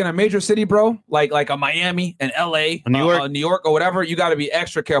you're like in a major city, bro, like a Miami, an LA, New York, or whatever, you got to be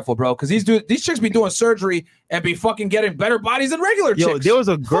extra careful, bro, because these chicks be doing surgery and be fucking getting better bodies than regular chicks. Yo, there was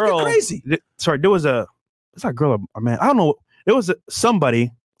a girl. Crazy. There was a. It's not a girl or man. I don't know. There was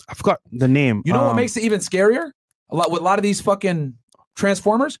somebody. I forgot the name. You know what makes it even scarier? With a lot of these fucking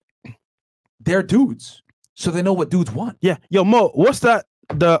transformers, they're dudes, so they know what dudes want. Yeah. Yo, Mo, what's that?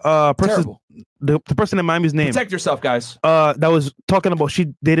 The person. Terrible. The person in Miami's name. Protect yourself, guys. That was talking about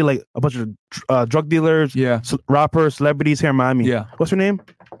she dated like a bunch of drug dealers, rappers, celebrities here in Miami. Yeah. What's her name?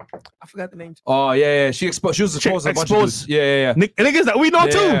 I forgot the name. Oh yeah. She was exposed a bunch of dudes. Yeah. Niggas that we know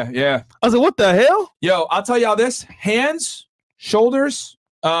too. Yeah. I was like, what the hell? Yo, I'll tell y'all this: hands, shoulders.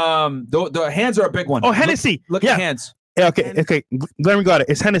 The hands are a big one. Oh, Hennessy. Look at hands. Yeah, okay. Glad we got it.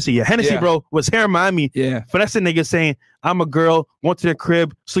 It's Hennessy. Yeah, Hennessy, bro, was here in Miami. Yeah. Finessing niggas saying, I'm a girl, went to their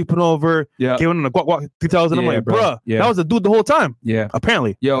crib, sleeping over, giving them a guac 3000. I'm like, bruh, that was a dude the whole time. Yeah.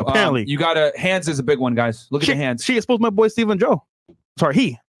 Apparently. Apparently. You gotta, hands is a big one, guys. Look at the hands. She exposed my boy Stephen Joe.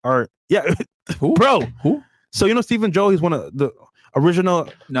 Sorry, Who? Bro. Who? So, you know, Stephen Joe, he's one of the original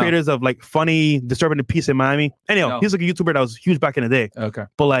creators of like funny, disturbing the peace in Miami. Anyhow, he's like a YouTuber that was huge back in the day. Okay.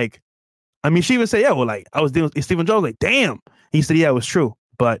 But like, I mean, she even said, yeah, well, like, I was dealing with Stephen Joe. Like, damn. He said, yeah, it was true.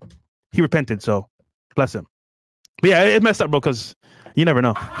 But he repented, so bless him. But yeah, it messed up, bro, because you never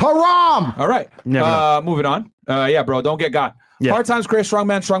know. Haram! All right. Moving on. Bro, don't get got. Yeah. Hard times create strong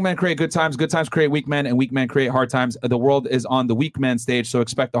men create good times create weak men, and weak men create hard times. The world is on the weak man stage, so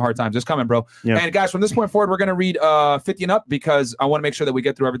expect the hard times. It's coming, bro. Yeah. And guys, from this point forward, we're going to read 50 and up because I want to make sure that we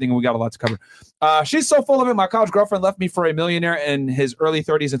get through everything, and we got a lot to cover. She's so full of it. My college girlfriend left me for a millionaire in his early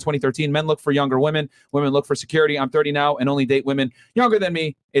 30s in 2013. Men look for younger women. Women look for security. I'm 30 now and only date women younger than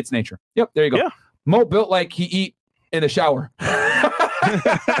me. It's nature. Yep, there you go. Yeah. Mo built like he eat in the shower.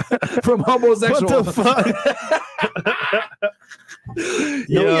 From homosexual. What the fuck?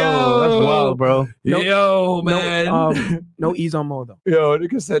 Yo, that's wild, bro. Yo, man. No ease on Mo, though. Yo,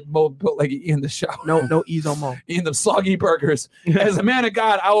 nigga said Mo built like he eat in the shower. No ease on Mo. Eating them soggy burgers. As a man of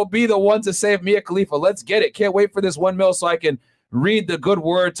God, I will be the one to save Mia Khalifa. Let's get it. Can't wait for this 1 mil so I can read the good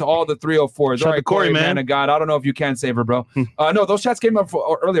word to all the 304s. Shout all right, Corey, man of God. I don't know if you can save her, bro. No, those chats came up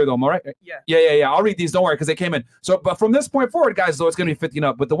earlier, though, Mo, right? Yeah. I'll read these. Don't worry, because they came in. So, but from this point forward, guys, though, it's going to be 50 and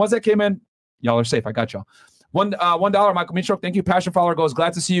up. But the ones that came in, y'all are safe. I got y'all. $1, Michael Minchuk. Thank you. Passion follower goes,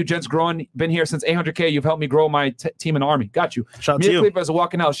 glad to see you. Gents growing. Been here since 800K. You've helped me grow my team in the army. Got you. Shout out Mia to you. Khalifa is a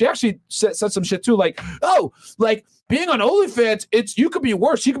walking out. She actually said some shit too, like, being on OnlyFans, you could be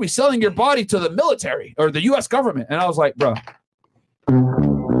worse. You could be selling your body to the military or the U.S. government. And I was like, bro. She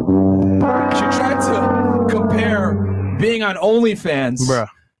tried to compare being on OnlyFans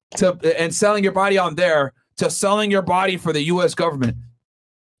and selling your body on there to selling your body for the U.S. government.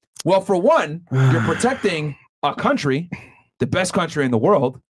 Well, for one, you're protecting a country, the best country in the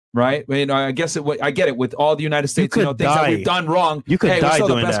world, right? I mean, I guess I get it with all the United States, things that we've done wrong. You could die we're still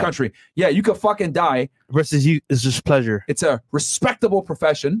doing the best that. country. Yeah, you could fucking die. Versus you, it's just pleasure. It's a respectable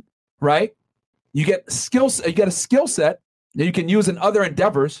profession, right? You get a skill set that you can use in other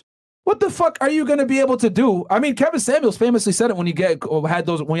endeavors. What the fuck are you going to be able to do? I mean, Kevin Samuels famously said it when you had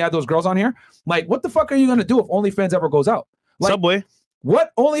those girls on here. Like, what the fuck are you going to do if OnlyFans ever goes out? Like, Subway.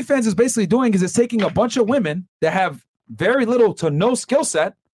 What OnlyFans is basically doing is it's taking a bunch of women that have very little to no skill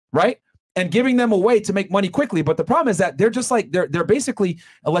set, right? And giving them a way to make money quickly. But the problem is that they're just like, they're basically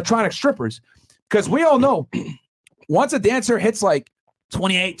electronic strippers. Because we all know, once a dancer hits like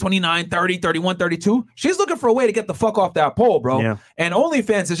 28, 29, 30, 31, 32, she's looking for a way to get the fuck off that pole, bro. Yeah. And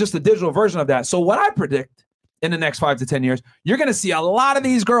OnlyFans is just a digital version of that. So what I predict in the next 5 to 10 years, you're going to see a lot of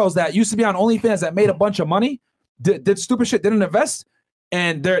these girls that used to be on OnlyFans that made a bunch of money, did stupid shit, didn't invest,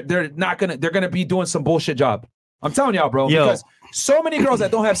 and they're gonna be doing some bullshit job. I'm telling y'all, bro, because so many girls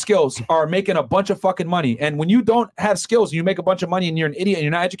that don't have skills are making a bunch of fucking money. And when you don't have skills, you make a bunch of money and you're an idiot and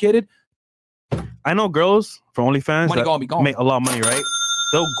you're not educated. I know girls for OnlyFans Money that gonna be gone. make a lot of money, right?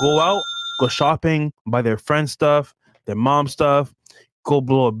 They'll go out go shopping, buy their friends stuff, their mom stuff, go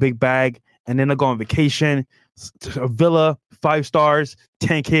blow a big bag, and then they'll go on vacation, to a villa, 5 stars,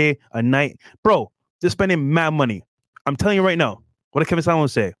 10K a night. Bro, they're spending mad money. I'm telling you right now, what did Kevin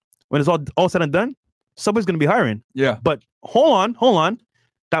Samuels say? When it's all said and done, somebody's going to be hiring. Yeah. But hold on.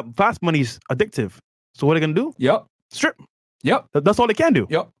 That fast money's addictive. So what are they going to do? Yep. Strip. Yep. That's all they can do.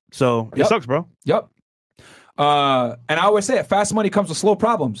 Yep. So it sucks, bro. Yep. And I always say it, fast money comes with slow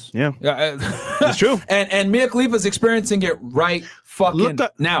problems. Yeah. It's true. And Mia Khalifa's experiencing it right fucking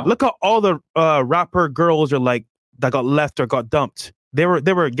now. Look at all the rapper girls are like that got left or got dumped. They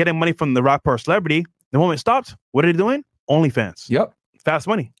were getting money from the rapper or celebrity. The moment it stopped, what are they doing? OnlyFans. Yep. Fast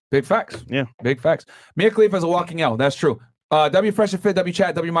money. Big facts. Yeah. Big facts. Mia Khalifa is a walking L. That's true. W Fresh and Fit, W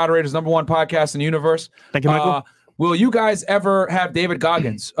Chat, W Moderators, #1 podcast in the universe. Thank you, Michael. Will you guys ever have David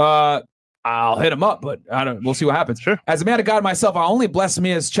Goggins? I'll hit him up, but we'll see what happens. Sure. As a man of God myself, I only bless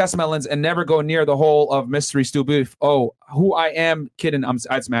Mia's chest melons and never go near the whole of Mystery Stew Beef. Oh, who I am kidding.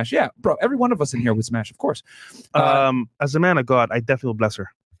 I'd smash. Yeah, bro. Every one of us in here would smash, of course. As a man of God, I definitely will bless her.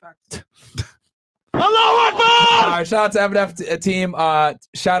 Allahu Akbar! All right, shout out to FNF team.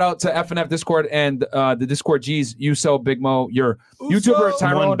 Shout out to FNF Discord and the Discord G's. Uso, Big Mo, your YouTuber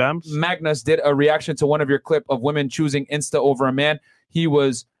Tyrone Magnus did a reaction to one of your clip of women choosing Insta over a man. He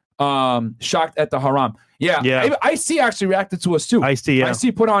was shocked at the haram. Yeah. I see actually reacted to us too. I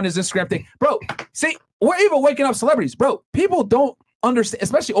see put on his Instagram thing. Bro, see, we're even waking up celebrities. Bro, people don't understand,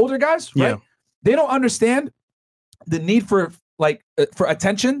 especially older guys, right? Yeah. They don't understand the need for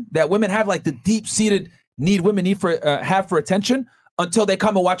attention that women have, like the deep-seated need women have for attention until they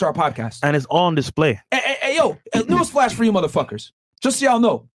come and watch our podcast. And it's all on display. Hey, yo, newsflash for you motherfuckers. Just so y'all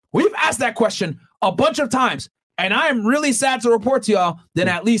know, we've asked that question a bunch of times, and I am really sad to report to y'all that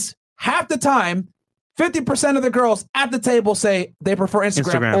at least half the time, 50% of the girls at the table say they prefer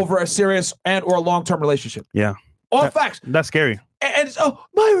Instagram. Over a serious and or long-term relationship. Yeah. All facts. That's scary. And it's,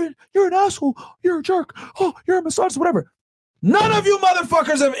 Myron, you're an asshole. You're a jerk. Oh, you're a misogynist, whatever. None of you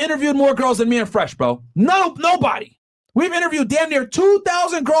motherfuckers have interviewed more girls than me and Fresh, bro. Nobody. We've interviewed damn near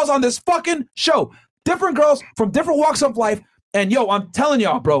 2,000 girls on this fucking show. Different girls from different walks of life. And yo, I'm telling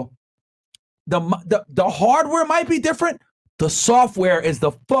y'all, bro, the hardware might be different. The software is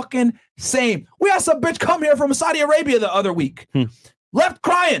the fucking same. We had some bitch come here from Saudi Arabia the other week. Left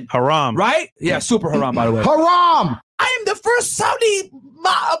crying. Haram. Right? Yeah, super haram, by the way. Haram! I am the first Saudi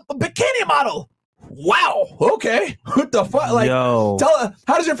bikini model. Wow. Okay. What the fuck? Like, Yo.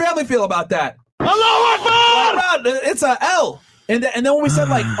 How does your family feel about that? Allahu Akbar! It's a L. And then when we said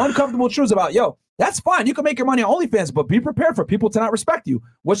like uncomfortable truths about, yo, that's fine. You can make your money on OnlyFans, but be prepared for people to not respect you.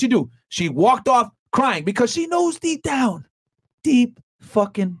 What'd she do? She walked off crying because she knows deep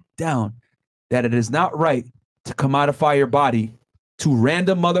fucking down, that it is not right to commodify your body to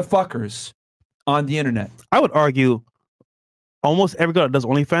random motherfuckers on the internet. I would argue almost every girl that does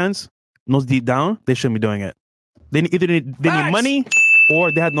OnlyFans knows deep down they shouldn't be doing it. They need money,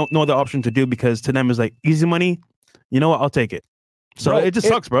 or they had no other option to do, because to them it's like easy money. You know what? I'll take it. So it just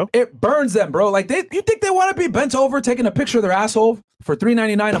sucks, bro. It burns them, bro. Like you think they want to be bent over taking a picture of their asshole for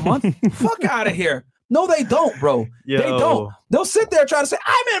 $3.99 a month? Fuck out of here. No, they don't, bro. Yo. They don't. They'll sit there trying to say,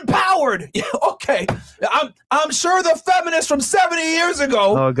 "I'm empowered." Yeah, okay. I'm sure the feminists from 70 years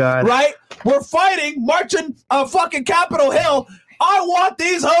ago, oh God, right, were fighting, marching on fucking Capitol Hill. I want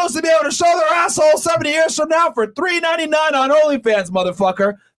these hoes to be able to show their asshole 70 years from now for $3.99 on OnlyFans,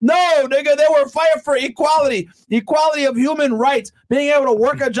 motherfucker. No, nigga, they were fighting for equality of human rights, being able to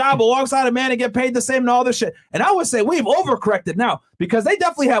work a job alongside a man and get paid the same and all this shit. And I would say we've overcorrected now, because they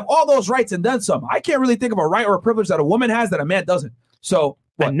definitely have all those rights and then some. I can't really think of a right or a privilege that a woman has that a man doesn't. So,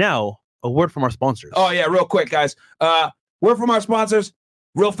 what? And now, a word from our sponsors. Oh, yeah, real quick, guys. Word from our sponsors,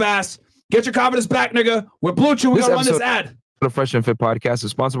 real fast. Get your confidence back, nigga. With Blue Chew, we're going to run this ad. The Fresh and Fit podcast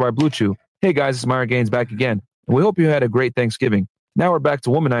is sponsored by Blue Chew. Hey guys, it's Myra Gaines back again, and we hope you had a great Thanksgiving. Now we're back to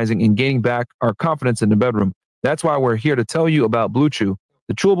womanizing and gaining back our confidence in the bedroom. That's why we're here to tell you about Blue Chew.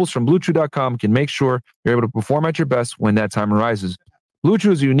 The chewables from BlueChew.com can make sure you're able to perform at your best when that time arises. Blue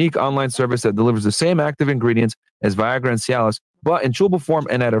Chew is a unique online service that delivers the same active ingredients as Viagra and Cialis, but in chewable form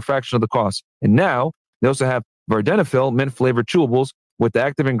and at a fraction of the cost. And now they also have Vardenafil mint-flavored chewables with the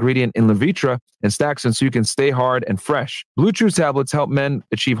active ingredient in Levitra and Staxin, so you can stay hard and fresh. Blue Chew tablets help men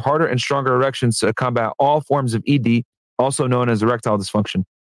achieve harder and stronger erections to combat all forms of ED, also known as erectile dysfunction.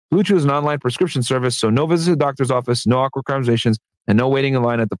 Blue Chew is an online prescription service, so no visits to the doctor's office, no awkward conversations, and no waiting in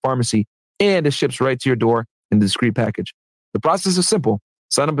line at the pharmacy, and it ships right to your door in a discreet package. The process is simple.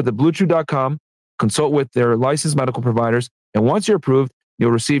 Sign up at thebluechew.com, consult with their licensed medical providers, and once you're approved, you'll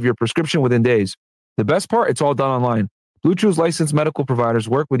receive your prescription within days. The best part, it's all done online. Blue Chew's licensed medical providers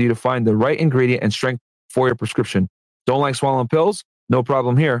work with you to find the right ingredient and strength for your prescription. Don't like swallowing pills? No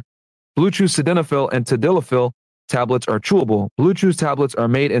problem here. Blue Chew's sildenafil and tadalafil tablets are chewable. Blue Chew's tablets are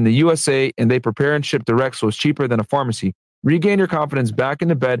made in the USA and they prepare and ship direct, so it's cheaper than a pharmacy. Regain your confidence back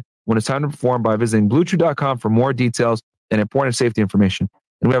into bed when it's time to perform by visiting BlueChew.com for more details and important safety information.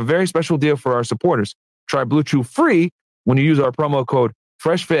 And we have a very special deal for our supporters. Try Blue Chew free when you use our promo code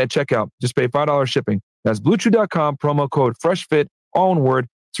FreshFit at checkout. Just pay $5 shipping. That's BlueChew.com, promo code FreshFit, all one word,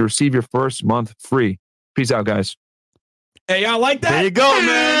 to receive your first month free. Peace out, guys. Hey, y'all like that? There you go,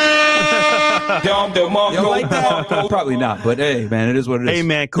 man. Y'all like that? Probably not, but hey, man, it is what it is. Hey,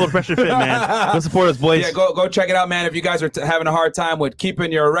 man, code Fresh Fit, man. Go support us, boys. Yeah, go check it out, man. If you guys are having a hard time with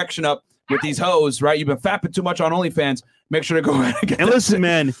keeping your erection up with these hoes, right? You've been fapping too much on OnlyFans. Make sure to go ahead and get And that listen, shit.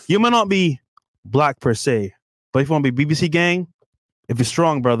 man, you might not be black per se, but if you want to be BBC gang, if you're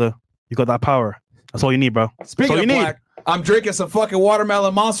strong, brother, you got that power. That's all you need, bro. Speaking That's of all you black, I'm drinking some fucking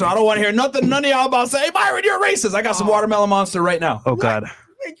watermelon monster. I don't want to hear none of y'all about say, hey, Byron, you're racist. I got some watermelon monster right now. Oh, God.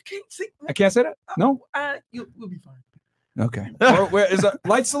 Man, you can't say. I can't say that? No? We'll be fine. Okay. Where is the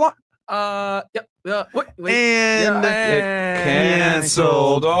light still on? Yep. Wait. And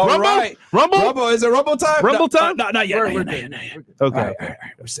Canceled. All Rumble? right. Rumble? Is it Rumble time? Rumble time? No, not yet. We're Not yet, good. not yet. Okay. All right.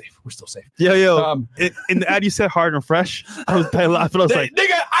 We're safe. We're still safe. Yo. In the ad, you said hard and fresh. I was laughing. I was like,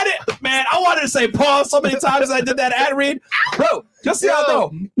 nigga, I wanted to say pause so many times I did that ad read. Bro, just so y'all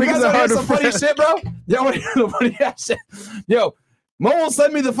know. You guys want to hear some funny shit, bro? Y'all want to hear the funny ass shit? Yo, Mo will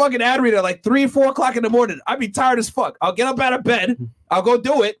send me the fucking ad read at like 3, 4 o'clock in the morning. I'd be tired as fuck. I'll get up out of bed. I'll go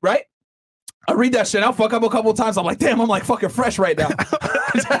do it, right? I read that shit. I'll fuck up a couple times. I'm like, damn, I'm like fucking fresh right now.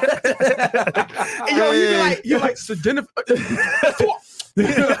 Hey, yo, you're like,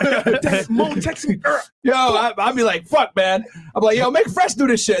 That's Mo text me. Yo, I'd be like, fuck, man. I'm like, yo, make Fresh do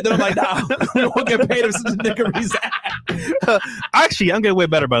this shit. Then I'm like, nah, we won't get paid if such a nigga reads that. actually, I'm getting way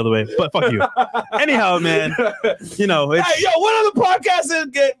better, by the way, but fuck you. Anyhow, man, you know, it's Hey, yo, what other podcast is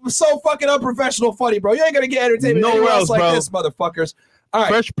get so fucking unprofessional funny, bro? You ain't gonna get entertainment Nowhere anywhere else else, like bro. this, motherfuckers. All right.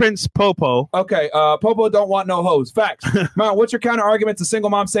 Fresh Prince Popo. Okay, Popo don't want no hoes. Facts. Man, what's your counter argument to single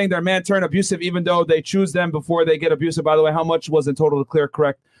mom saying their man turned abusive even though they choose them before they get abusive? By the way, how much was in total to clear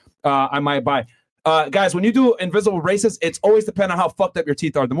correct? I might buy. Guys, when you do invisible braces, it's always dependent on how fucked up your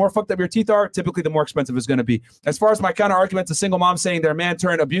teeth are. The more fucked up your teeth are, typically the more expensive it's going to be. As far as my counter argument to single mom saying their man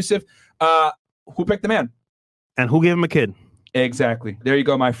turned abusive, who picked the man? And who gave him a kid? Exactly. There you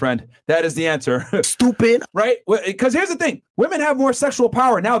go, my friend. That is the answer. Stupid. Right? Because here's the thing. Women have more sexual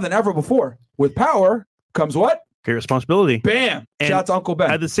power now than ever before. With power comes what? Great responsibility. Bam. And Shout out to Uncle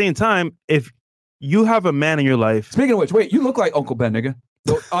Ben. At the same time, if you have a man in your life, Speaking of which, wait, you look like Uncle Ben, nigga.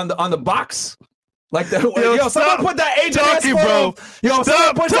 On the box. Like that. Yo, someone stop put that Agent S talking, photo. bro. Yo, someone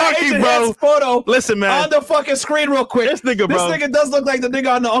Stop put that talking, Agent bro. S photo listen, man, on the fucking screen real quick. this nigga, bro, This nigga does look like the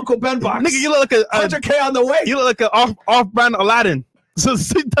nigga on the Uncle Ben box. nigga, you look like a 100K on the way. you look like an off-brand Aladdin. So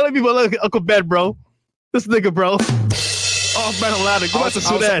telling people look like Uncle Ben, bro. This nigga, bro, off-brand Aladdin. Go back to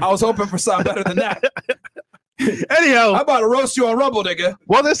Sudan. I was hoping for something better than that. Anyhow, I'm about to roast you on Rumble, nigga.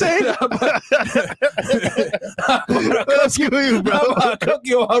 what they saying? Let's you, I'm bro. about to cook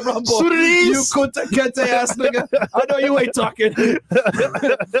you on Rumble. Sudanese. You kunta kente ass nigga. I know you ain't talking.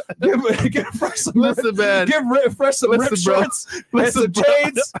 give Fresh some Listen, man. Give Fresh some Listen, rip bro. shorts and Listen, some bro.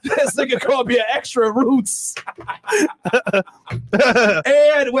 chains. This nigga gonna be an extra roots.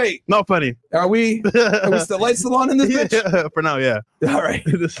 And wait, Not funny. are we still light salon in this bitch? Yeah, for now, yeah. All right.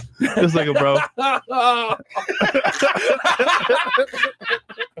 this nigga, bro.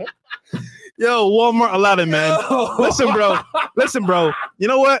 Yo, Walmart Aladdin, man. Listen, bro. You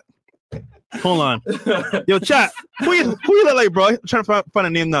know what? Hold on. Yo, chat. Who you look like, bro? I'm trying to find a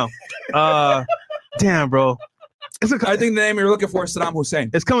name now. Damn, bro. I think the name you're looking for is Saddam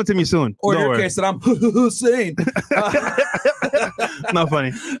Hussein. It's coming to me soon. Or in Don't your worry. case, Saddam Hussein. Not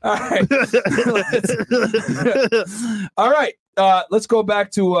funny. All right. All right. Let's go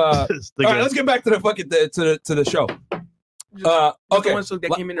back to all right, let's get back to the fucking to the show. Okay. The ones that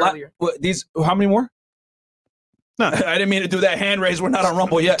came in earlier. These how many more? No. I didn't mean to do that hand raise. We're not on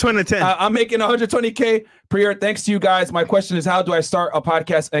Rumble yet. 2010. I'm making 120K per year. Thanks to you guys. My question is, how do I start a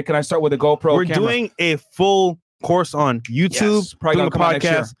podcast? And can I start with a GoPro We're camera? doing a full course on YouTube. Yes, probably doing a gonna come out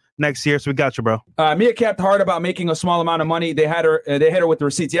podcast next year. So we got you, bro. Mia capped hard about making a small amount of money. They hit her with the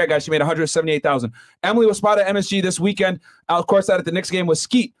receipts. Yeah, guys, she made $178,000. Emily was spotted at MSG this weekend. Of course, out at the Knicks game was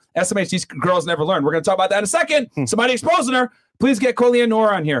Skeet. SMH, these girls never learn. We're going to talk about that in a second. Somebody exposing her. Please get Coley and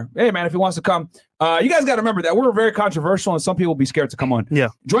Nora on here. Hey, man, if he wants to come. You guys got to remember that we're very controversial and some people will be scared to come on. Yeah.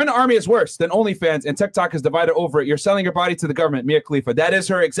 Join the army is worse than OnlyFans and TikTok is divided over it. You're selling your body to the government. Mia Khalifa. That is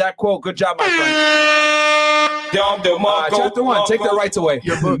her exact quote. Good job, my friend. Chapter 1, take their rights away.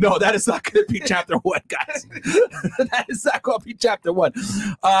 No, that is not going to be chapter 1, guys. That is not going to be chapter 1.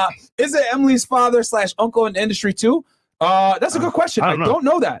 Is it Emily's father / uncle in the industry too? That's a good question. I don't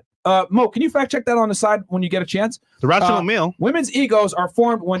know that. Mo, can you fact check that on the side when you get a chance? The rational male. Women's egos are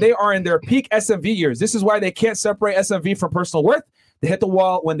formed when they are in their peak SMV years. This is why they can't separate SMV from personal worth. They hit the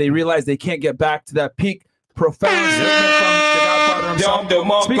wall when they realize they can't get back to that peak profound statement from the Godfather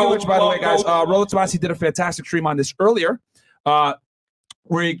himself. Speaking of which, by the way, guys, Rollo Tomassi did a fantastic stream on this earlier,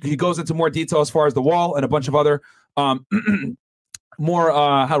 where he goes into more detail as far as the wall and a bunch of other more,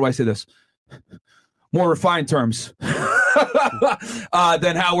 how do I say this? More refined terms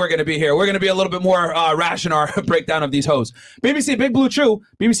than how we're going to be here. We're going to be a little bit more rash in our breakdown of these hoes. BBC, Big Blue Chew,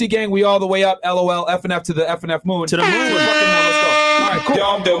 BBC gang, we all the way up. LOL, FNF to the FNF moon. To the moon. Let's go. All right, cool.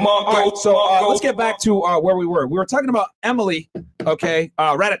 All right, so let's get back to where we were. We were talking about Emily, okay,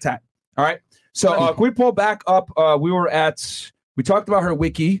 Rat-a-tat. All right, so can we pull back up? We talked about her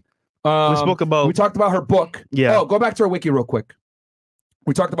wiki. We talked about her book. Yeah. Oh, go back to her wiki real quick.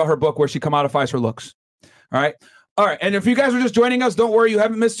 We talked about her book where she commodifies her looks. All right. And if you guys are just joining us, don't worry. You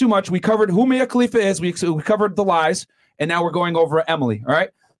haven't missed too much. We covered who Mia Khalifa is. We covered the lies. And now we're going over Emily. All right.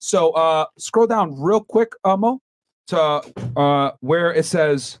 So scroll down real quick, Mo, to where it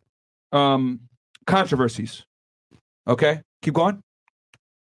says controversies. Okay. Keep going.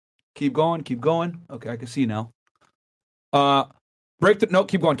 Keep going. Okay. I can see now. Keep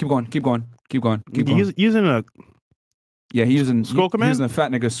going. Using a... Yeah, he's using scroll command. Using a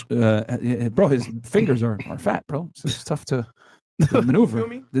fat nigga, bro. His fingers are fat, bro. It's tough to maneuver.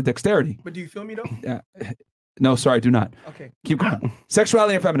 The dexterity. But do you feel me though? Yeah. No, sorry, do not. Okay. Keep going.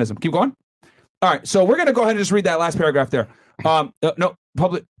 Sexuality and feminism. Keep going. All right, so we're gonna go ahead and just read that last paragraph there. Go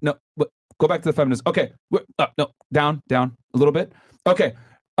back to the feminism. Okay. Down a little bit. Okay.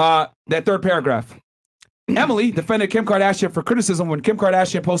 That third paragraph. Emily defended Kim Kardashian for criticism when Kim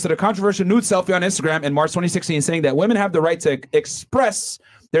Kardashian posted a controversial nude selfie on Instagram in March 2016 saying that women have the right to express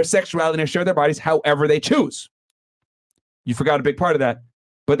their sexuality and share their bodies however they choose. You forgot a big part of that,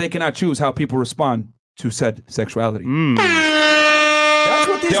 but they cannot choose how people respond to said sexuality. That's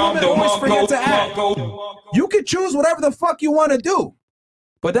what these women always forget to add. You can choose whatever the fuck you want to do,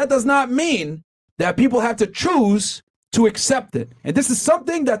 but that does not mean that people have to choose to accept it. And this is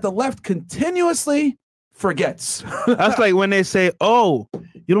something that the left continuously forgets. That's like when they say, "Oh,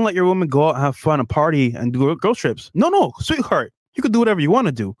 you don't let your woman go out and have fun and party and do girl trips." No, sweetheart, you can do whatever you want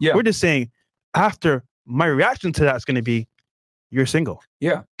to do. Yeah. We're just saying, after my reaction to that's going to be, you're single.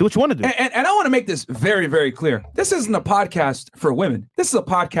 Yeah, do what you want to do. And I want to make this very, very clear. This isn't a podcast for women. This is a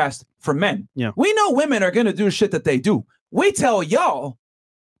podcast for men. Yeah, we know women are going to do shit that they do. We tell y'all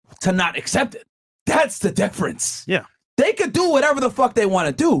to not accept it. That's the difference. Yeah, they could do whatever the fuck they want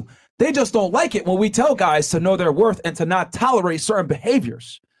to do. They just don't like it when we tell guys to know their worth and to not tolerate certain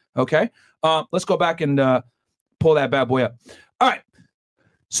behaviors. Okay? Let's go back and pull that bad boy up. All right.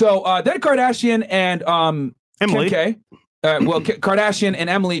 So then Kardashian and Emily. Kim K, Kardashian and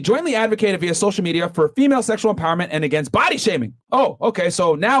Emily jointly advocated via social media for female sexual empowerment and against body shaming. Oh, okay.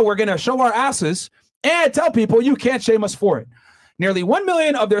 So now we're going to show our asses and tell people you can't shame us for it. Nearly 1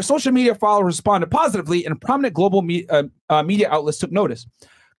 million of their social media followers responded positively, and prominent global media outlets took notice.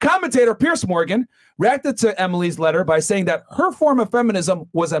 Commentator Piers Morgan reacted to Emily's letter by saying that her form of feminism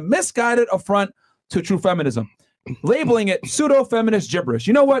was a misguided affront to true feminism, labeling it pseudo-feminist gibberish.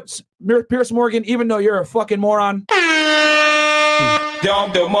 You know what, Piers Morgan, even though you're a fucking moron,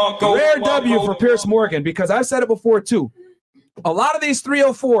 rare W for Piers Morgan, because I've said it before too. A lot of these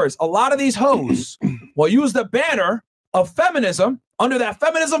 304s, a lot of these hoes will use the banner of feminism under that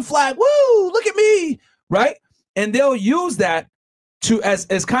feminism flag. Woo, look at me, right? And they'll use that to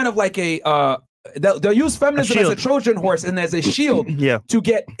as kind of like a they'll use feminism as a Trojan horse and as a shield to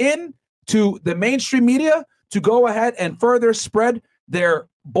get into the mainstream media to go ahead and further spread their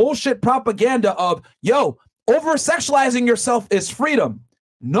bullshit propaganda of, yo, over-sexualizing yourself is freedom.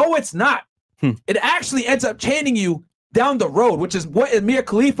 No, it's not. It actually ends up chaining you down the road, which is what Mia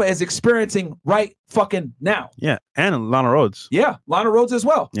Khalifa is experiencing right fucking now. Yeah, and Lana Rhoades. Yeah, Lana Rhoades as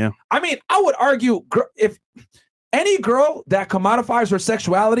well. Yeah. I mean, I would argue if any girl that commodifies her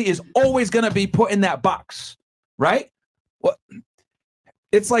sexuality is always going to be put in that box, right? Well,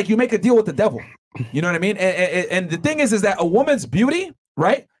 it's like you make a deal with the devil. You know what I mean? And the thing is that a woman's beauty,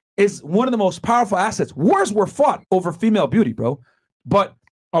 right, is one of the most powerful assets. Wars were fought over female beauty, bro. But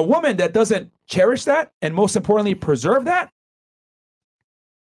a woman that doesn't cherish that and most importantly preserve that,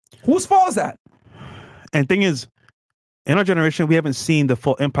 whose fault is that? And thing is, in our generation, we haven't seen the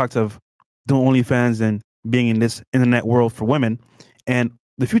full impact of doing OnlyFans and being in this internet world for women. And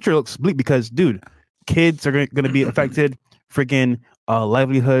the future looks bleak because, dude, kids are going to be affected. Freaking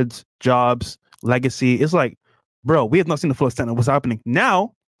livelihoods, jobs, legacy. It's like, bro, we have not seen the full extent of what's happening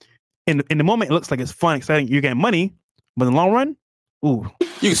now. In the moment, it looks like it's fun, exciting. You're getting money, but in the long run, ooh,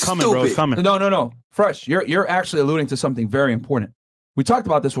 it's coming, bro. It's coming. No. Fresh, you're actually alluding to something very important. We talked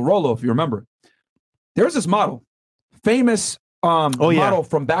about this with Rolo, if you remember. There's this model, famous model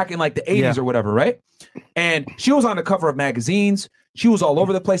from back in like the 80s or whatever, right? And she was on the cover of magazines. She was all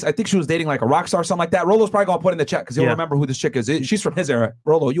over the place. I think she was dating like a rock star or something like that. Rolo's probably going to put in the chat because he'll remember who this chick is. She's from his era.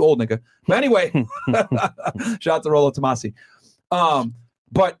 Rolo, you old nigga. But anyway, shout out to Rolo Tomasi.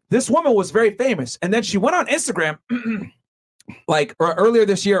 But this woman was very famous. And then she went on Instagram like earlier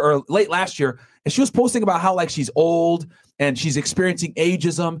this year or late last year, and she was posting about how like she's old and she's experiencing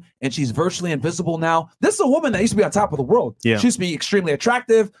ageism and she's virtually invisible now. This is a woman that used to be on top of the world. Yeah. She used to be extremely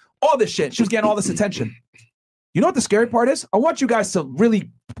attractive, all this shit. She was getting all this attention. You know what the scary part is? I want you guys to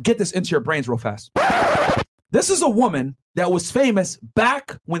really get this into your brains real fast. This is a woman that was famous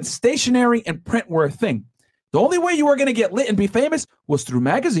back when stationery and print were a thing. The only way you were going to get lit and be famous was through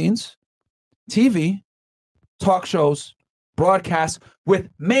magazines, TV, talk shows, broadcasts with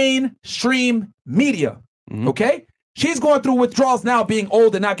mainstream media. Okay? She's going through withdrawals now, being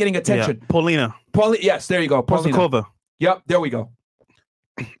old and not getting attention. Yeah. Paulina. Yes, there you go. Polsakova. Yep, there we go.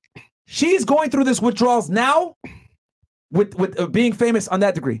 She's going through this withdrawals now with being famous on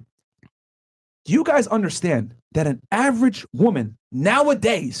that degree. Do you guys understand that an average woman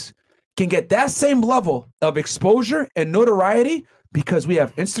nowadays can get that same level of exposure and notoriety because we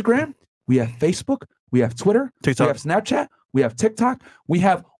have Instagram, we have Facebook, we have Twitter, TikTok. We have Snapchat, we have TikTok, we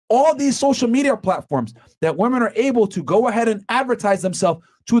have all these social media platforms that women are able to go ahead and advertise themselves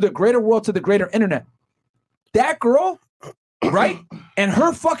to the greater world, to the greater internet. That girl, right, and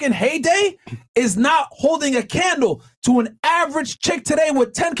her fucking heyday is not holding a candle to an average chick today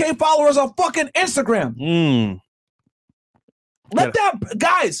with 10K followers on fucking Instagram. Let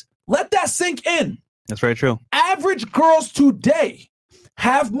that sink in. That's very true. Average girls today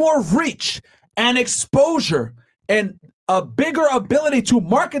have more reach and exposure and a bigger ability to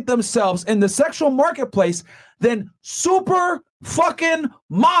market themselves in the sexual marketplace than super fucking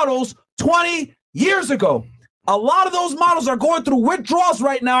models 20 years ago. A lot of those models are going through withdrawals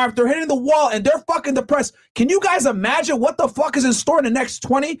right now after hitting the wall and they're fucking depressed. Can you guys imagine what the fuck is in store in the next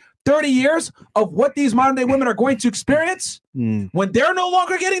 20, 30 years of what these modern day women are going to experience when they're no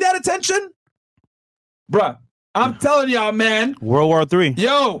longer getting that attention? Bruh, I'm telling y'all, man. World War III.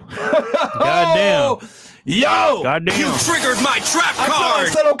 Yo. Goddamn. Yo. Goddamn. You triggered my trap card. I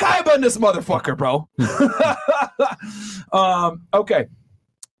said Okaiba in this motherfucker, bro. Okay.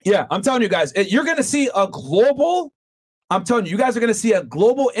 Yeah, I'm telling you guys, you're going to see a global, I'm telling you, you guys are going to see a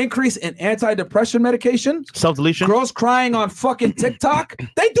global increase in antidepressant medication. Self-deletion. Girls crying on fucking TikTok.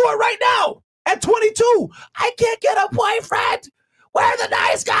 They do it right now at 22. I can't get a boyfriend. Where are the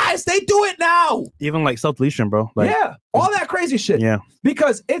nice guys? They do it now. Even like self-deletion, bro. Like, yeah, all that crazy shit. Yeah.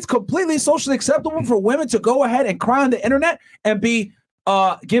 Because it's completely socially acceptable for women to go ahead and cry on the internet and be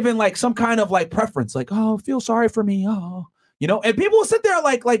given like some kind of like preference. Like, oh, feel sorry for me. Oh. You know, and people will sit there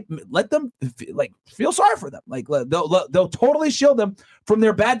like let them feel sorry for them. Like they'll totally shield them from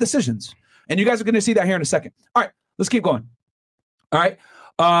their bad decisions. And you guys are going to see that here in a second. All right, let's keep going. All right.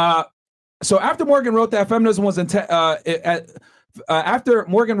 So after Morgan wrote that feminism was after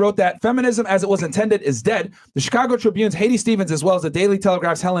Morgan wrote that feminism as it was intended is dead, the Chicago Tribune's Haiti Stevens, as well as the Daily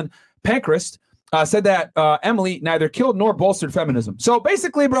Telegraph's Helen Pankhurst, said that Emily neither killed nor bolstered feminism. So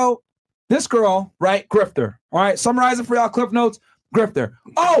basically, bro, this girl, right, grifter, all right, summarizing for y'all Cliff Notes, grifter.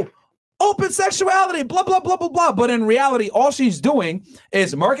 Oh, open sexuality, blah, blah, blah, blah, blah. But in reality, all she's doing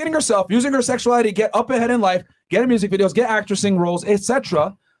is marketing herself, using her sexuality to get up ahead in life, get in music videos, get actressing roles,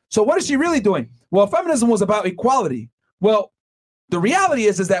 etc. So what is she really doing? Well, feminism was about equality. Well, the reality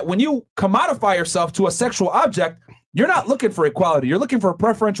is that when you commodify yourself to a sexual object, you're not looking for equality. You're looking for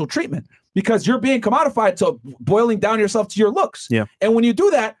preferential treatment because you're being commodified to boiling down yourself to your looks. Yeah. And when you do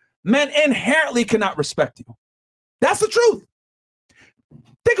that, men inherently cannot respect you. That's the truth.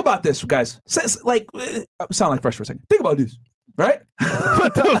 Think about this, guys. Like, sound like Fresh for a second. Think about this, right?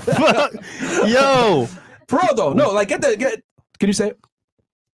 What the fuck? Yo. For real, though. No, like, can you say it?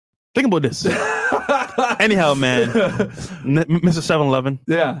 Think about this. Anyhow, man. Mr. 7-Eleven.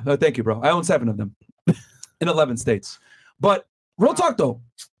 Yeah. Thank you, bro. I own 7 of them in 11 states. But real talk, though.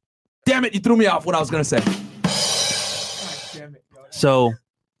 Damn it, you threw me off what I was going to say. Damn it, yo. So,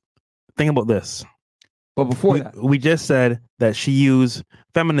 think about this. But before that, we just said that she used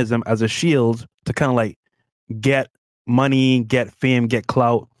feminism as a shield to kind of like get money, get fame, get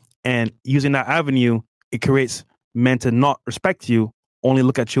clout. And using that avenue, it creates men to not respect you, only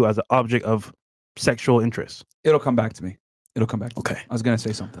look at you as an object of sexual interest. It'll come back to me. It'll come back to me. Okay. I was going to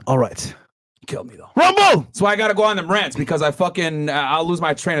say something. All right. Kill me, though. Rumble! That's why I got to go on them rants, because I fucking, I'll lose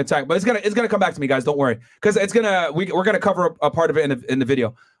my train of thought. But it's gonna come back to me, guys. Don't worry. Because we're going to cover a part of it in the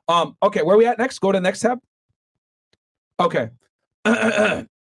video. Okay, where are we at next? Go to the next tab. Okay.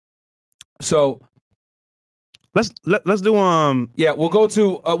 So let's do yeah, we'll go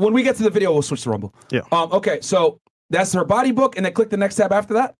to when we get to the video, we'll switch to Rumble. Yeah. Okay, so that's her body book, and then click the next tab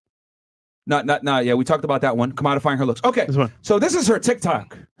after that. Not yeah, we talked about that one. Commodifying her looks. Okay. So this is her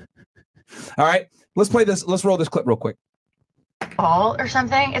TikTok. All right. Let's roll this clip real quick. Or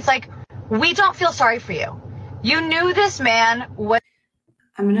something. It's like, we don't feel sorry for you. You knew this man was.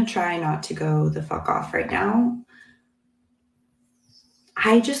 I'm gonna try not to go the fuck off right now.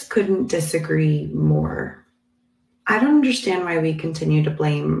 I just couldn't disagree more. I don't understand why we continue to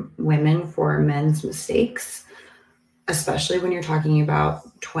blame women for men's mistakes, especially when you're talking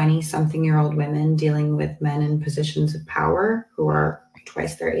about 20-something-year-old women dealing with men in positions of power who are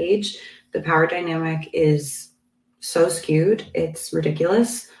twice their age. The power dynamic is so skewed. It's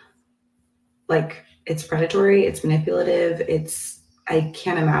ridiculous. Like, it's predatory. It's manipulative. I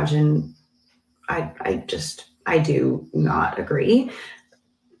can't imagine. I do not agree.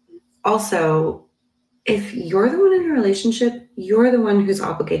 Also, if you're the one in a relationship, you're the one who's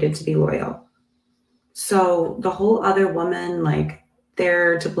obligated to be loyal. So the whole other woman, like,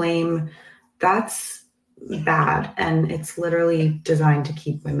 they're to blame, that's bad. And it's literally designed to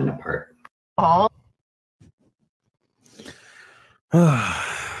keep women apart.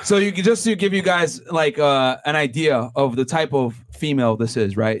 So you can just to give you guys like an idea of the type of female this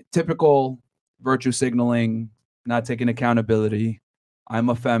is, right? Typical virtue signaling, not taking accountability. I'm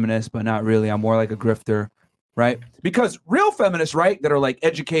a feminist, but not really. I'm more like a grifter, right? Because real feminists, right, that are like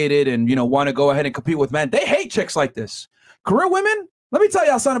educated and, you know, want to go ahead and compete with men, they hate chicks like this. Career women, let me tell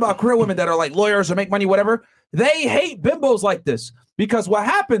y'all something about career women that are like lawyers or make money, whatever. They hate bimbos like this, because what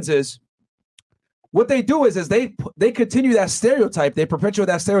happens is, what they do is they continue that stereotype. They perpetuate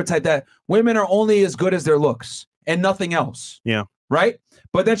that stereotype that women are only as good as their looks and nothing else. Yeah. Right?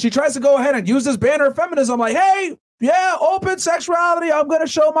 But then she tries to go ahead and use this banner of feminism, like, hey, yeah, open sexuality. I'm going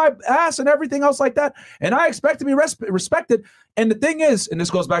to show my ass and everything else like that. And I expect to be respected. And the thing is, and this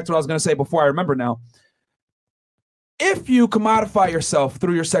goes back to what I was going to say before, I remember now. If you commodify yourself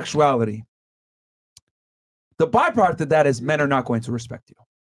through your sexuality, the byproduct of that is men are not going to respect you.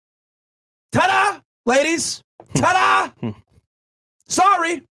 Ta-da, ladies. Ta-da.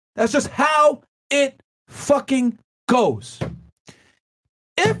 Sorry. That's just how it fucking goes.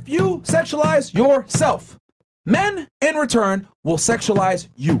 If you sexualize yourself, men in return will sexualize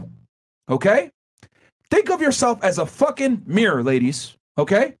you. Okay? Think of yourself as a fucking mirror, ladies.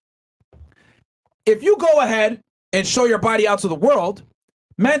 Okay? If you go ahead and show your body out to the world,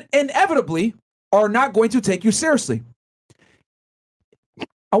 men inevitably are not going to take you seriously.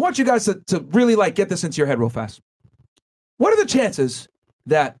 I want you guys to really like get this into your head real fast. What are the chances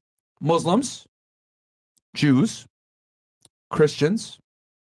that Muslims, Jews, Christians,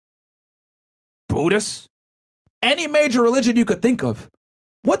 Buddhists, any major religion you could think of,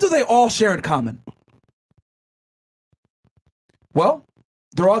 what do they all share in common? Well,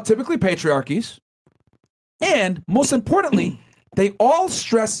 they're all typically patriarchies. And most importantly, they all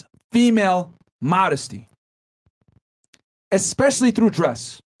stress female modesty, especially through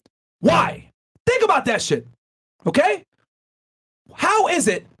dress. Why? Think about that shit. Okay? How is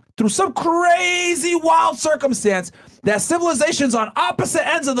it, through some crazy wild circumstance, that civilizations on opposite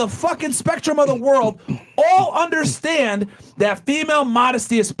ends of the fucking spectrum of the world all understand that female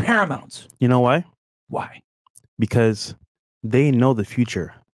modesty is paramount? You know why? Why? Because they know the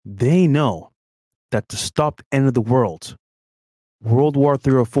future. They know that to stop the end of the world, World War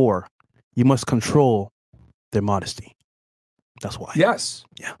III or IV, you must control their modesty. That's why. Yes.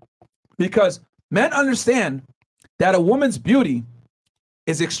 Yeah. Because men understand that a woman's beauty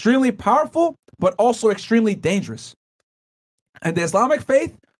is extremely powerful, but also extremely dangerous. And the Islamic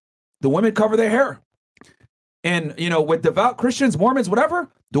faith, the women cover their hair. And, you know, with devout Christians, Mormons, whatever,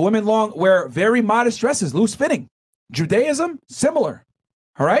 the women wear very modest dresses, loose fitting. Judaism, similar.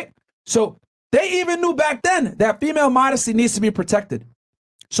 All right? So they even knew back then that female modesty needs to be protected.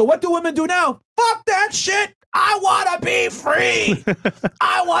 So what do women do now? Fuck that shit. I want to be free.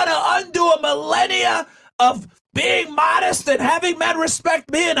 I want to undo a millennia of being modest and having men respect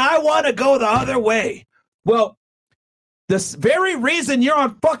me, and I want to go the other way. Well, this very reason you're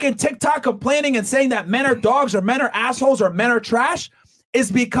on fucking TikTok complaining and saying that men are dogs or men are assholes or men are trash is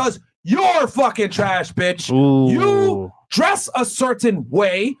because you're fucking trash, bitch. Ooh. You dress a certain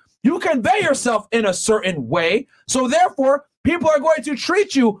way. You convey yourself in a certain way. So therefore, people are going to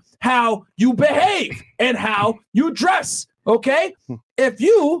treat you how you behave and how you dress. Okay? If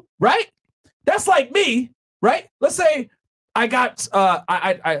you, right? That's like me, right? Let's say I got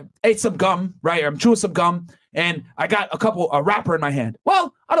I ate some gum, right? I'm chewing some gum and I got a wrapper in my hand.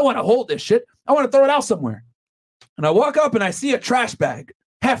 Well, I don't want to hold this shit. I want to throw it out somewhere. And I walk up and I see a trash bag,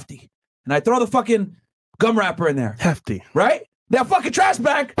 hefty. And I throw the fucking gum wrapper in there. Hefty. Right? That fucking trash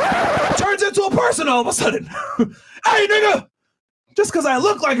bag turns into a person all of a sudden. Hey, nigga, just because I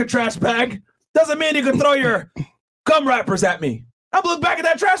look like a trash bag doesn't mean you can throw your gum wrappers at me. I'm looking back at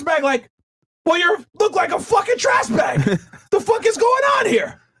that trash bag like, well, you look like a fucking trash bag. The fuck is going on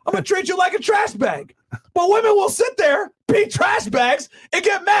here? I'm going to treat you like a trash bag. But women will sit there, be trash bags, and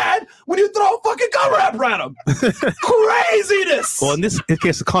get mad when you throw a fucking gum wrapper at them. Craziness. Well, in this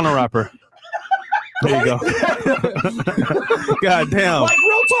case, the corner wrapper. There you go. God damn. Like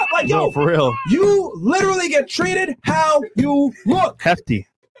real talk, like yo, no, for real. You literally get treated how you look. Hefty.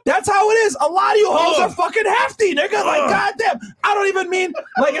 That's how it is. A lot of you hoes are fucking hefty, nigga. Like, goddamn. I don't even mean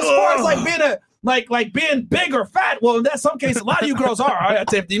like as far as like being a like being big or fat. Well, in some cases, a lot of you girls are. I'd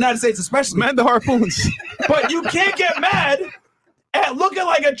say the United States especially. Man, the harpoons. But you can't get mad at looking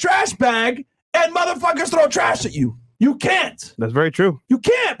like a trash bag and motherfuckers throw trash at you. You can't. That's very true. You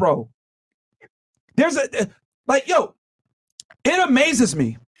can't, bro. There's like, yo, it amazes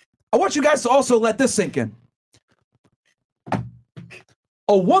me. I want you guys to also let this sink in.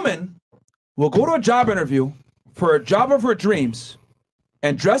 A woman will go to a job interview for a job of her dreams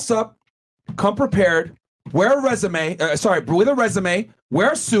and dress up, come prepared, wear a resume, with a resume,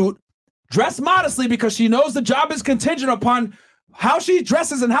 wear a suit, dress modestly because she knows the job is contingent upon how she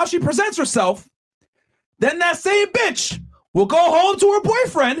dresses and how she presents herself. Then that same bitch will go home to her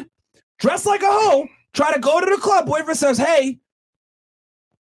boyfriend, dress like a hoe, try to go to the club. Boyfriend says, hey,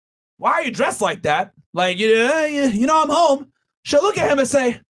 why are you dressed like that? Like, you know, I'm home. She'll look at him and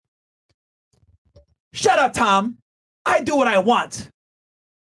say, shut up, Tom. I do what I want.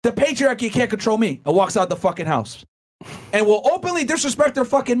 The patriarchy can't control me. And walks out the fucking house. And will openly disrespect her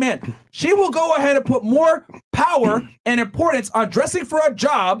fucking man. She will go ahead and put more power and importance on dressing for a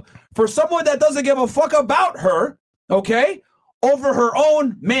job for someone that doesn't give a fuck about her, okay, over her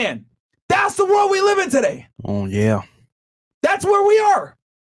own man. That's the world we live in today. Oh, yeah. That's where we are.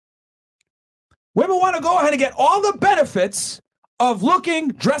 Women want to go ahead and get all the benefits of looking,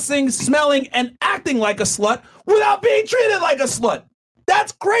 dressing, smelling, and acting like a slut without being treated like a slut.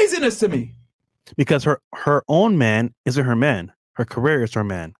 That's craziness to me. Because her own man isn't her man. Her career is her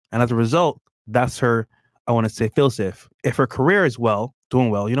man. And as a result, that's her, I want to say, feel safe. If her career is doing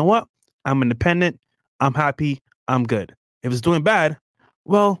well, you know what? I'm independent. I'm happy. I'm good. If it's doing bad,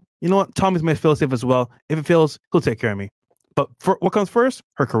 well, you know what? Tommy's may feel safe as well. If it feels, he'll take care of me. But what comes first?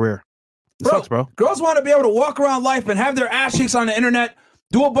 Her career. It sucks, bro. Girls want to be able to walk around life and have their ass cheeks on the internet,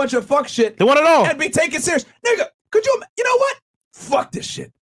 do a bunch of fuck shit. They want it all. And be taken serious. Nigga, you know what? Fuck this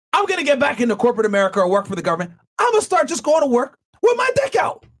shit. I'm going to get back into corporate America or work for the government. I'm going to start just going to work with my dick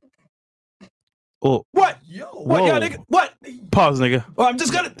out. Oh. What? What, yo, nigga? What? Pause, nigga. Well, I'm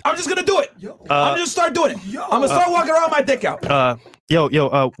just gonna do it. I'm just start doing it. I'm gonna start walking around with my dick out.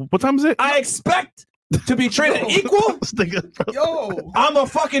 What time is it? I expect to be treated equal. I'm a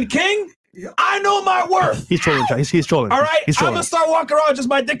fucking king. I know my worth. He's trolling. He's trolling. All right, he's I'm gonna start walking around with just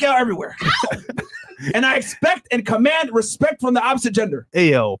my dick out everywhere. And I expect and command respect from the opposite gender. Hey,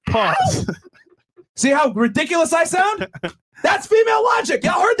 yo, pause. See how ridiculous I sound? That's female logic.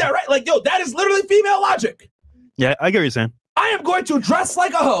 Y'all heard that, right? Like, yo, that is literally female logic. Yeah, I get what you're saying. I am going to dress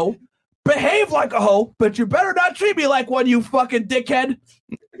like a hoe, behave like a hoe, but you better not treat me like one, you fucking dickhead.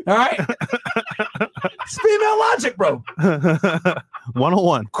 All right? It's female logic, bro.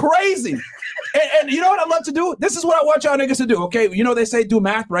 101. Crazy. And you know what I love to do? This is what I want y'all niggas to do, okay? You know they say do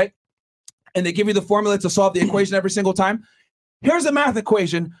math, right? And they give you the formula to solve the equation every single time. Here's a math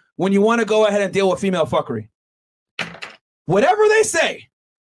equation when you want to go ahead and deal with female fuckery. Whatever they say,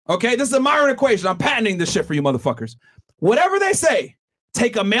 okay, this is a Myron equation. I'm patenting this shit for you motherfuckers. Whatever they say,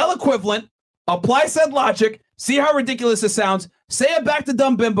 take a male equivalent, apply said logic, see how ridiculous it sounds, say it back to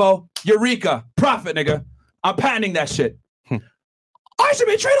dumb bimbo, eureka, profit, nigga. I'm patenting that shit. I should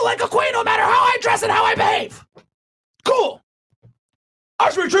be treated like a queen no matter how I dress and how I behave. Cool. I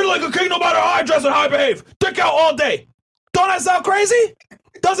should be treated like a king no matter how I dress and how I behave. Dick out all day. Don't that sound crazy?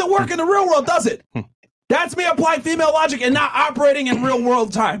 Doesn't work in the real world, does it? That's me applying female logic and not operating in real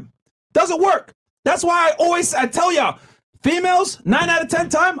world time. Doesn't work. That's why I tell y'all, females, 9 out of 10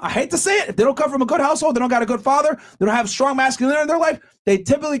 times, I hate to say it, if they don't come from a good household, they don't got a good father, they don't have strong masculinity in their life, they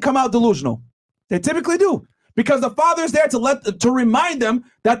typically come out delusional. They typically do. Because the father is there to remind them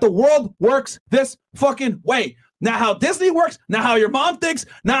that the world works this fucking way. not how Disney works, not how your mom thinks,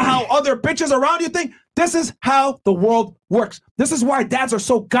 not how other bitches around you think. This is how the world works. This is why dads are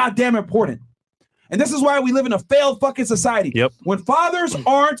so goddamn important. And this is why we live in a failed fucking society. Yep. When fathers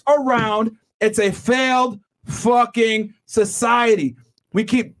aren't around, it's a failed fucking society. We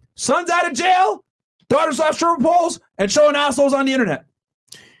keep sons out of jail, daughters off stripper poles, and showing assholes on the internet.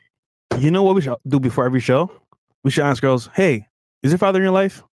 You know what we should do before every show? We should ask girls, hey, is your father in your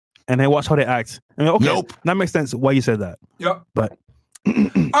life? And then watch how they act. And okay, nope. That makes sense why you said that. Yep. But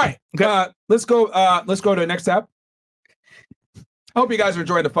all right, let's go to the next tab. I hope you guys are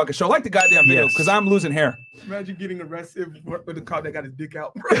enjoying the fucking show. Like the goddamn video, because I'm losing hair. Imagine getting arrested with the cop that got his dick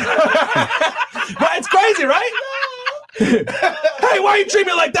out. But it's crazy, right? Hey, why you treat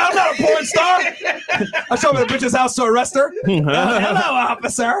me like that? I'm not a porn star. I show up at a bitch's house to arrest her. Hello,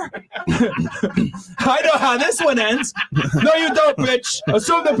 officer. I know how this one ends. No, you don't, bitch.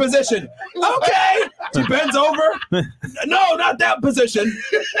 Assume the position. Okay. She bends over. No, not that position.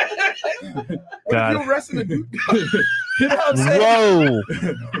 What if you arresting a dude? You know what I'm saying? Whoa.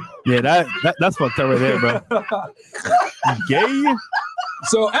 Yeah, that's fucked up right there, bro. Gay?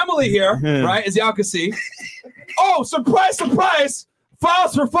 So Emily here, right, as y'all can see. Oh, surprise, surprise,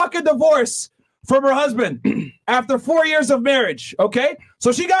 files for fucking divorce from her husband after 4 years of marriage, okay?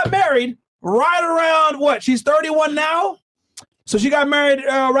 So she got married right around, what, she's 31 now? So she got married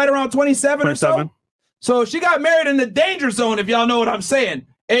right around 27 or so? So she got married in the danger zone, if y'all know what I'm saying,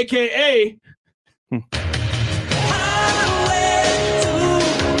 a.k.a.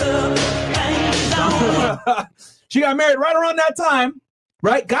 She got married right around that time,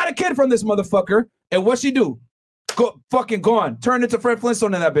 right? Got a kid from this motherfucker, and what she do? Fucking gone. Turned into Fred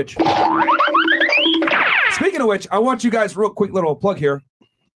Flintstone in that bitch. Speaking of which, I want you guys real quick little plug here.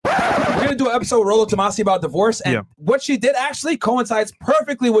 We're gonna do an episode with Rolo Tomasi about divorce, and what she did actually coincides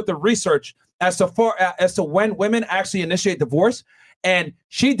perfectly with the research as to when women actually initiate divorce, and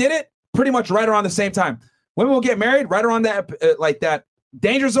she did it pretty much right around the same time. Women will get married right around that like that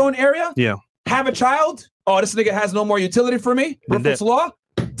danger zone area. Yeah. Have a child. Oh, this nigga has no more utility for me. Brooklyn's law.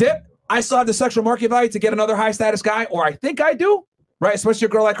 Dip. I still have the sexual market value to get another high status guy, or I think I do, right? Especially a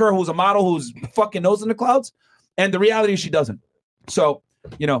girl like her who's a model who's fucking nose in the clouds. And the reality is she doesn't. So,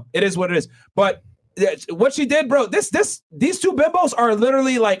 you know, it is what it is. But what she did, bro, these two bimbos are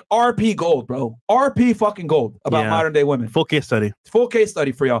literally like RP gold, bro. RP fucking gold about modern day women. Full case study. Full case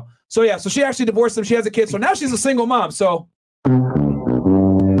study for y'all. So yeah, so she actually divorced him. She has a kid. So now she's a single mom. So.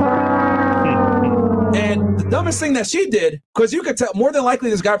 And the dumbest thing that she did, because you could tell, more than likely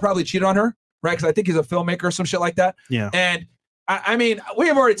this guy probably cheated on her, right? Because I think he's a filmmaker or some shit like that. Yeah. And I mean, we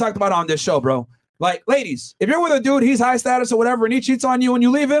have already talked about it on this show, bro. Like, ladies, if you're with a dude, he's high status or whatever, and he cheats on you and you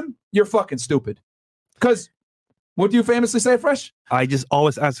leave him, you're fucking stupid. Because what do you famously say, Fresh? I just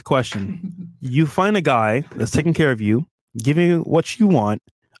always ask the question. You find a guy that's taking care of you, giving you what you want,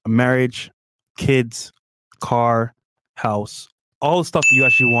 a marriage, kids, car, house, all the stuff that you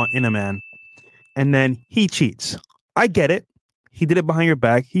actually want in a man. And then he cheats. I get it. He did it behind your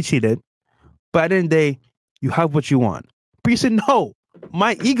back. He cheated. But at the end of the day, you have what you want. But you said, no,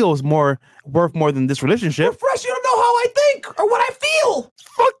 my ego is worth more than this relationship. You're Fresh, you don't know how I think or what I feel.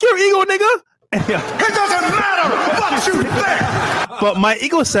 Fuck your ego, nigga. It doesn't matter what you think. But my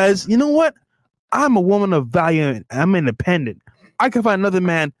ego says, you know what? I'm a woman of value and I'm independent. I can find another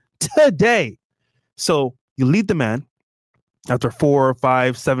man today. So you leave the man after 4,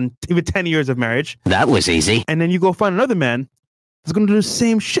 5, 7, even 10 years of marriage. That was easy. And then you go find another man that's going to do the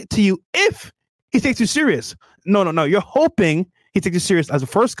same shit to you if he takes you serious. No. You're hoping he takes you serious as a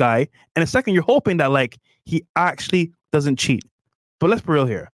first guy. And the second, you're hoping that like he actually doesn't cheat. But let's be real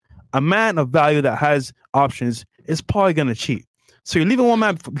here. A man of value that has options is probably going to cheat. So you're leaving one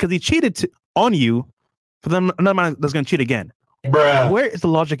man because he cheated on you for then another man that's going to cheat again. Bruh. Where is the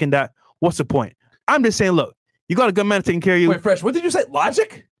logic in that? What's the point? I'm just saying, look, you got a good man taking care of you. Wait, Fresh, what did you say?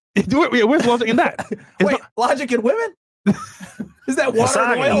 Logic? Where's logic in that? Wait, logic in women? Is that water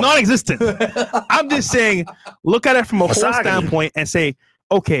and oil? Non-existent. I'm just saying, look at it from a whole standpoint and say,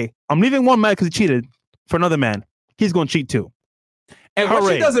 okay, I'm leaving one man because he cheated for another man. He's going to cheat too. And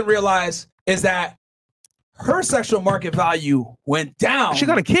what she doesn't realize is that her sexual market value went down. She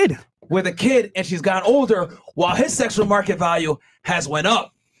got a kid. With a kid, and she's gotten older, while his sexual market value has went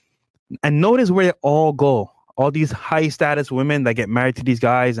up. And notice where they all go. All these high status women that get married to these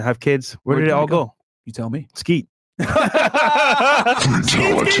guys and have kids, where did they all go? You tell me. Skeet. Skeet.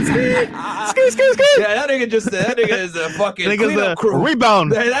 Yeah, that nigga is a fucking cleanup crew.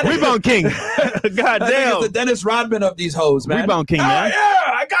 Rebound king. God damn. He's the Dennis Rodman of these hoes, man. Rebound king, man. Yeah,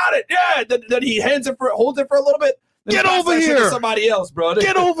 I got it. Yeah. Then he holds it for a little bit. Get over here. Somebody else, bro.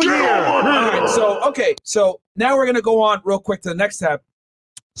 Get over here. All right, so now we're gonna go on real quick to the next tab.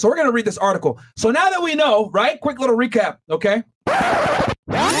 So we're gonna read this article. So now that we know, right? Quick little recap, okay?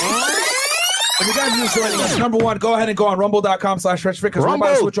 If you guys are just joining us, number one, go ahead and go on rumble.com/freshfit because we're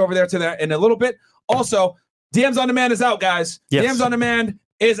about to switch over there to that in a little bit. Also, DMs on Demand is out, guys. Yes. DMs on Demand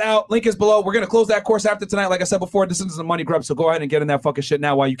is out. Link is below. We're going to close that course after tonight. Like I said before, this isn't a money grub, so go ahead and get in that fucking shit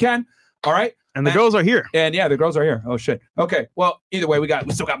now while you can. All right? And the girls are here. And yeah, the girls are here. Oh, shit. Okay. Well, either way, we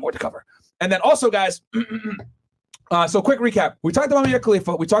still got more to cover. And then also, guys, so quick recap. We talked about Mia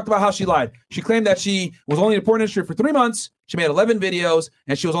Khalifa. We talked about how she lied. She claimed that she was only in the porn industry for 3 months. She made 11 videos,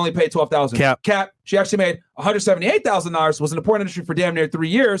 and she was only paid $12,000. Cap. She actually made $178,000, was in the porn industry for damn near 3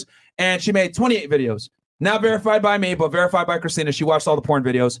 years, and she made 28 videos. Not verified by me, but verified by Christina. She watched all the porn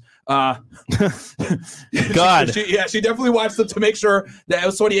videos. God. She definitely watched them to make sure that it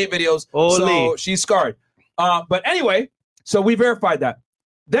was 28 videos. Holy. So she's scarred. But anyway, so we verified that.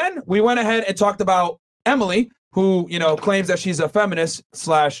 Then we went ahead and talked about Emily, who, claims that she's a feminist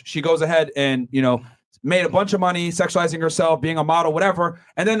 / she goes ahead and, made a bunch of money sexualizing herself, being a model, whatever.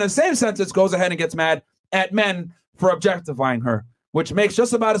 And then in the same sentence goes ahead and gets mad at men for objectifying her, which makes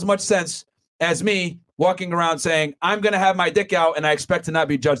just about as much sense as me walking around saying, I'm going to have my dick out and I expect to not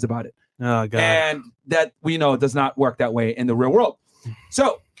be judged about it. Oh, God. And that we know does not work that way in the real world.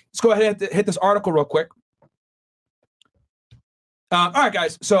 So let's go ahead and hit this article real quick. All right,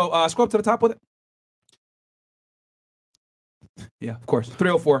 guys. So scroll up to the top with it. Yeah, of course.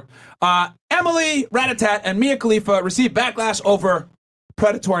 304. Emily Ratatat and Mia Khalifa received backlash over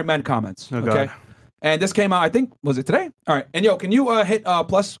predatory men comments. Oh, okay. God. And this came out, I think, was it today? All right. And can you hit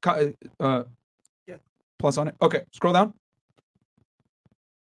plus on it? Okay. Scroll down.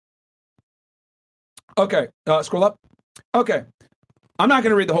 Okay. Scroll up. Okay. I'm not going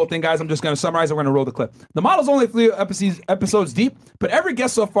to read the whole thing, guys. I'm just going to summarize it. We're going to roll the clip. The model's only 3 episodes deep, but every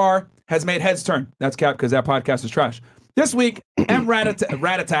guest so far has made heads turn. That's cap because that podcast is trash. This week, M.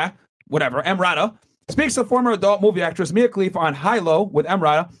 Rata speaks to former adult movie actress Mia Khalifa on High Low with M.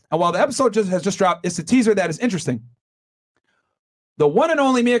 Rata, and while the episode has just dropped, it's a teaser that is interesting. The one and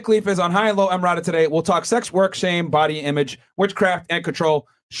only Mia Khalifa is on High and Low M. Rata today. We'll talk sex, work, shame, body image, witchcraft, and control.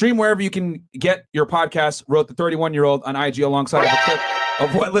 Stream wherever you can get your podcast, wrote the 31-year-old on IG alongside of a clip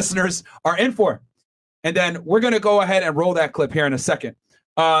of what listeners are in for. And then we're going to go ahead and roll that clip here in a second.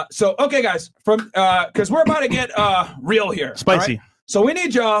 Okay, guys, because we're about to get real here. Spicy. Right? So we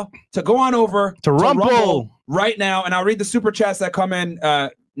need y'all to go on over to Rumble right now, and I'll read the super chats that come in.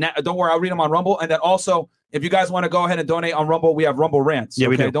 Don't worry, I'll read them on Rumble. And then also, if you guys want to go ahead and donate on Rumble, we have Rumble Rants. Yeah,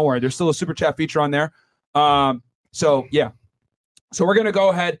 okay? we do. Don't worry, there's still a super chat feature on there. So we're going to go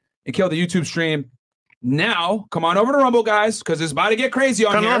ahead and kill the YouTube stream now. Come on over to Rumble, guys, because it's about to get crazy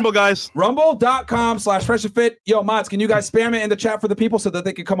on here. Rumble, guys. Rumble.com/freshfit. Yo, mods, can you guys spam it in the chat for the people so that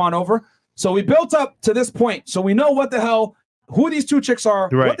they can come on over? So we built up to this point. So we know what the hell, who these two chicks are,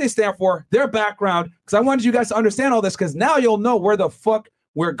 what they stand for, their background, because I wanted you guys to understand all this, because now you'll know where the fuck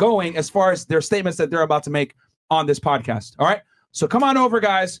we're going as far as their statements that they're about to make on this podcast. All right? So come on over,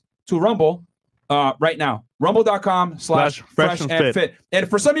 guys, to Rumble right now. Rumble.com/fresh-and-fit. And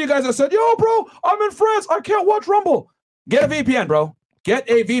for some of you guys that said, yo, bro, I'm in France, I can't watch Rumble. Get a VPN, bro. Get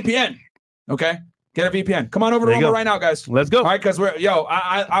a VPN. Okay? Get a VPN. Come on over to Rumble right now, guys. Let's go. All right, because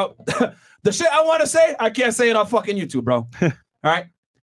I the shit I want to say, I can't say it on fucking YouTube, bro. All right?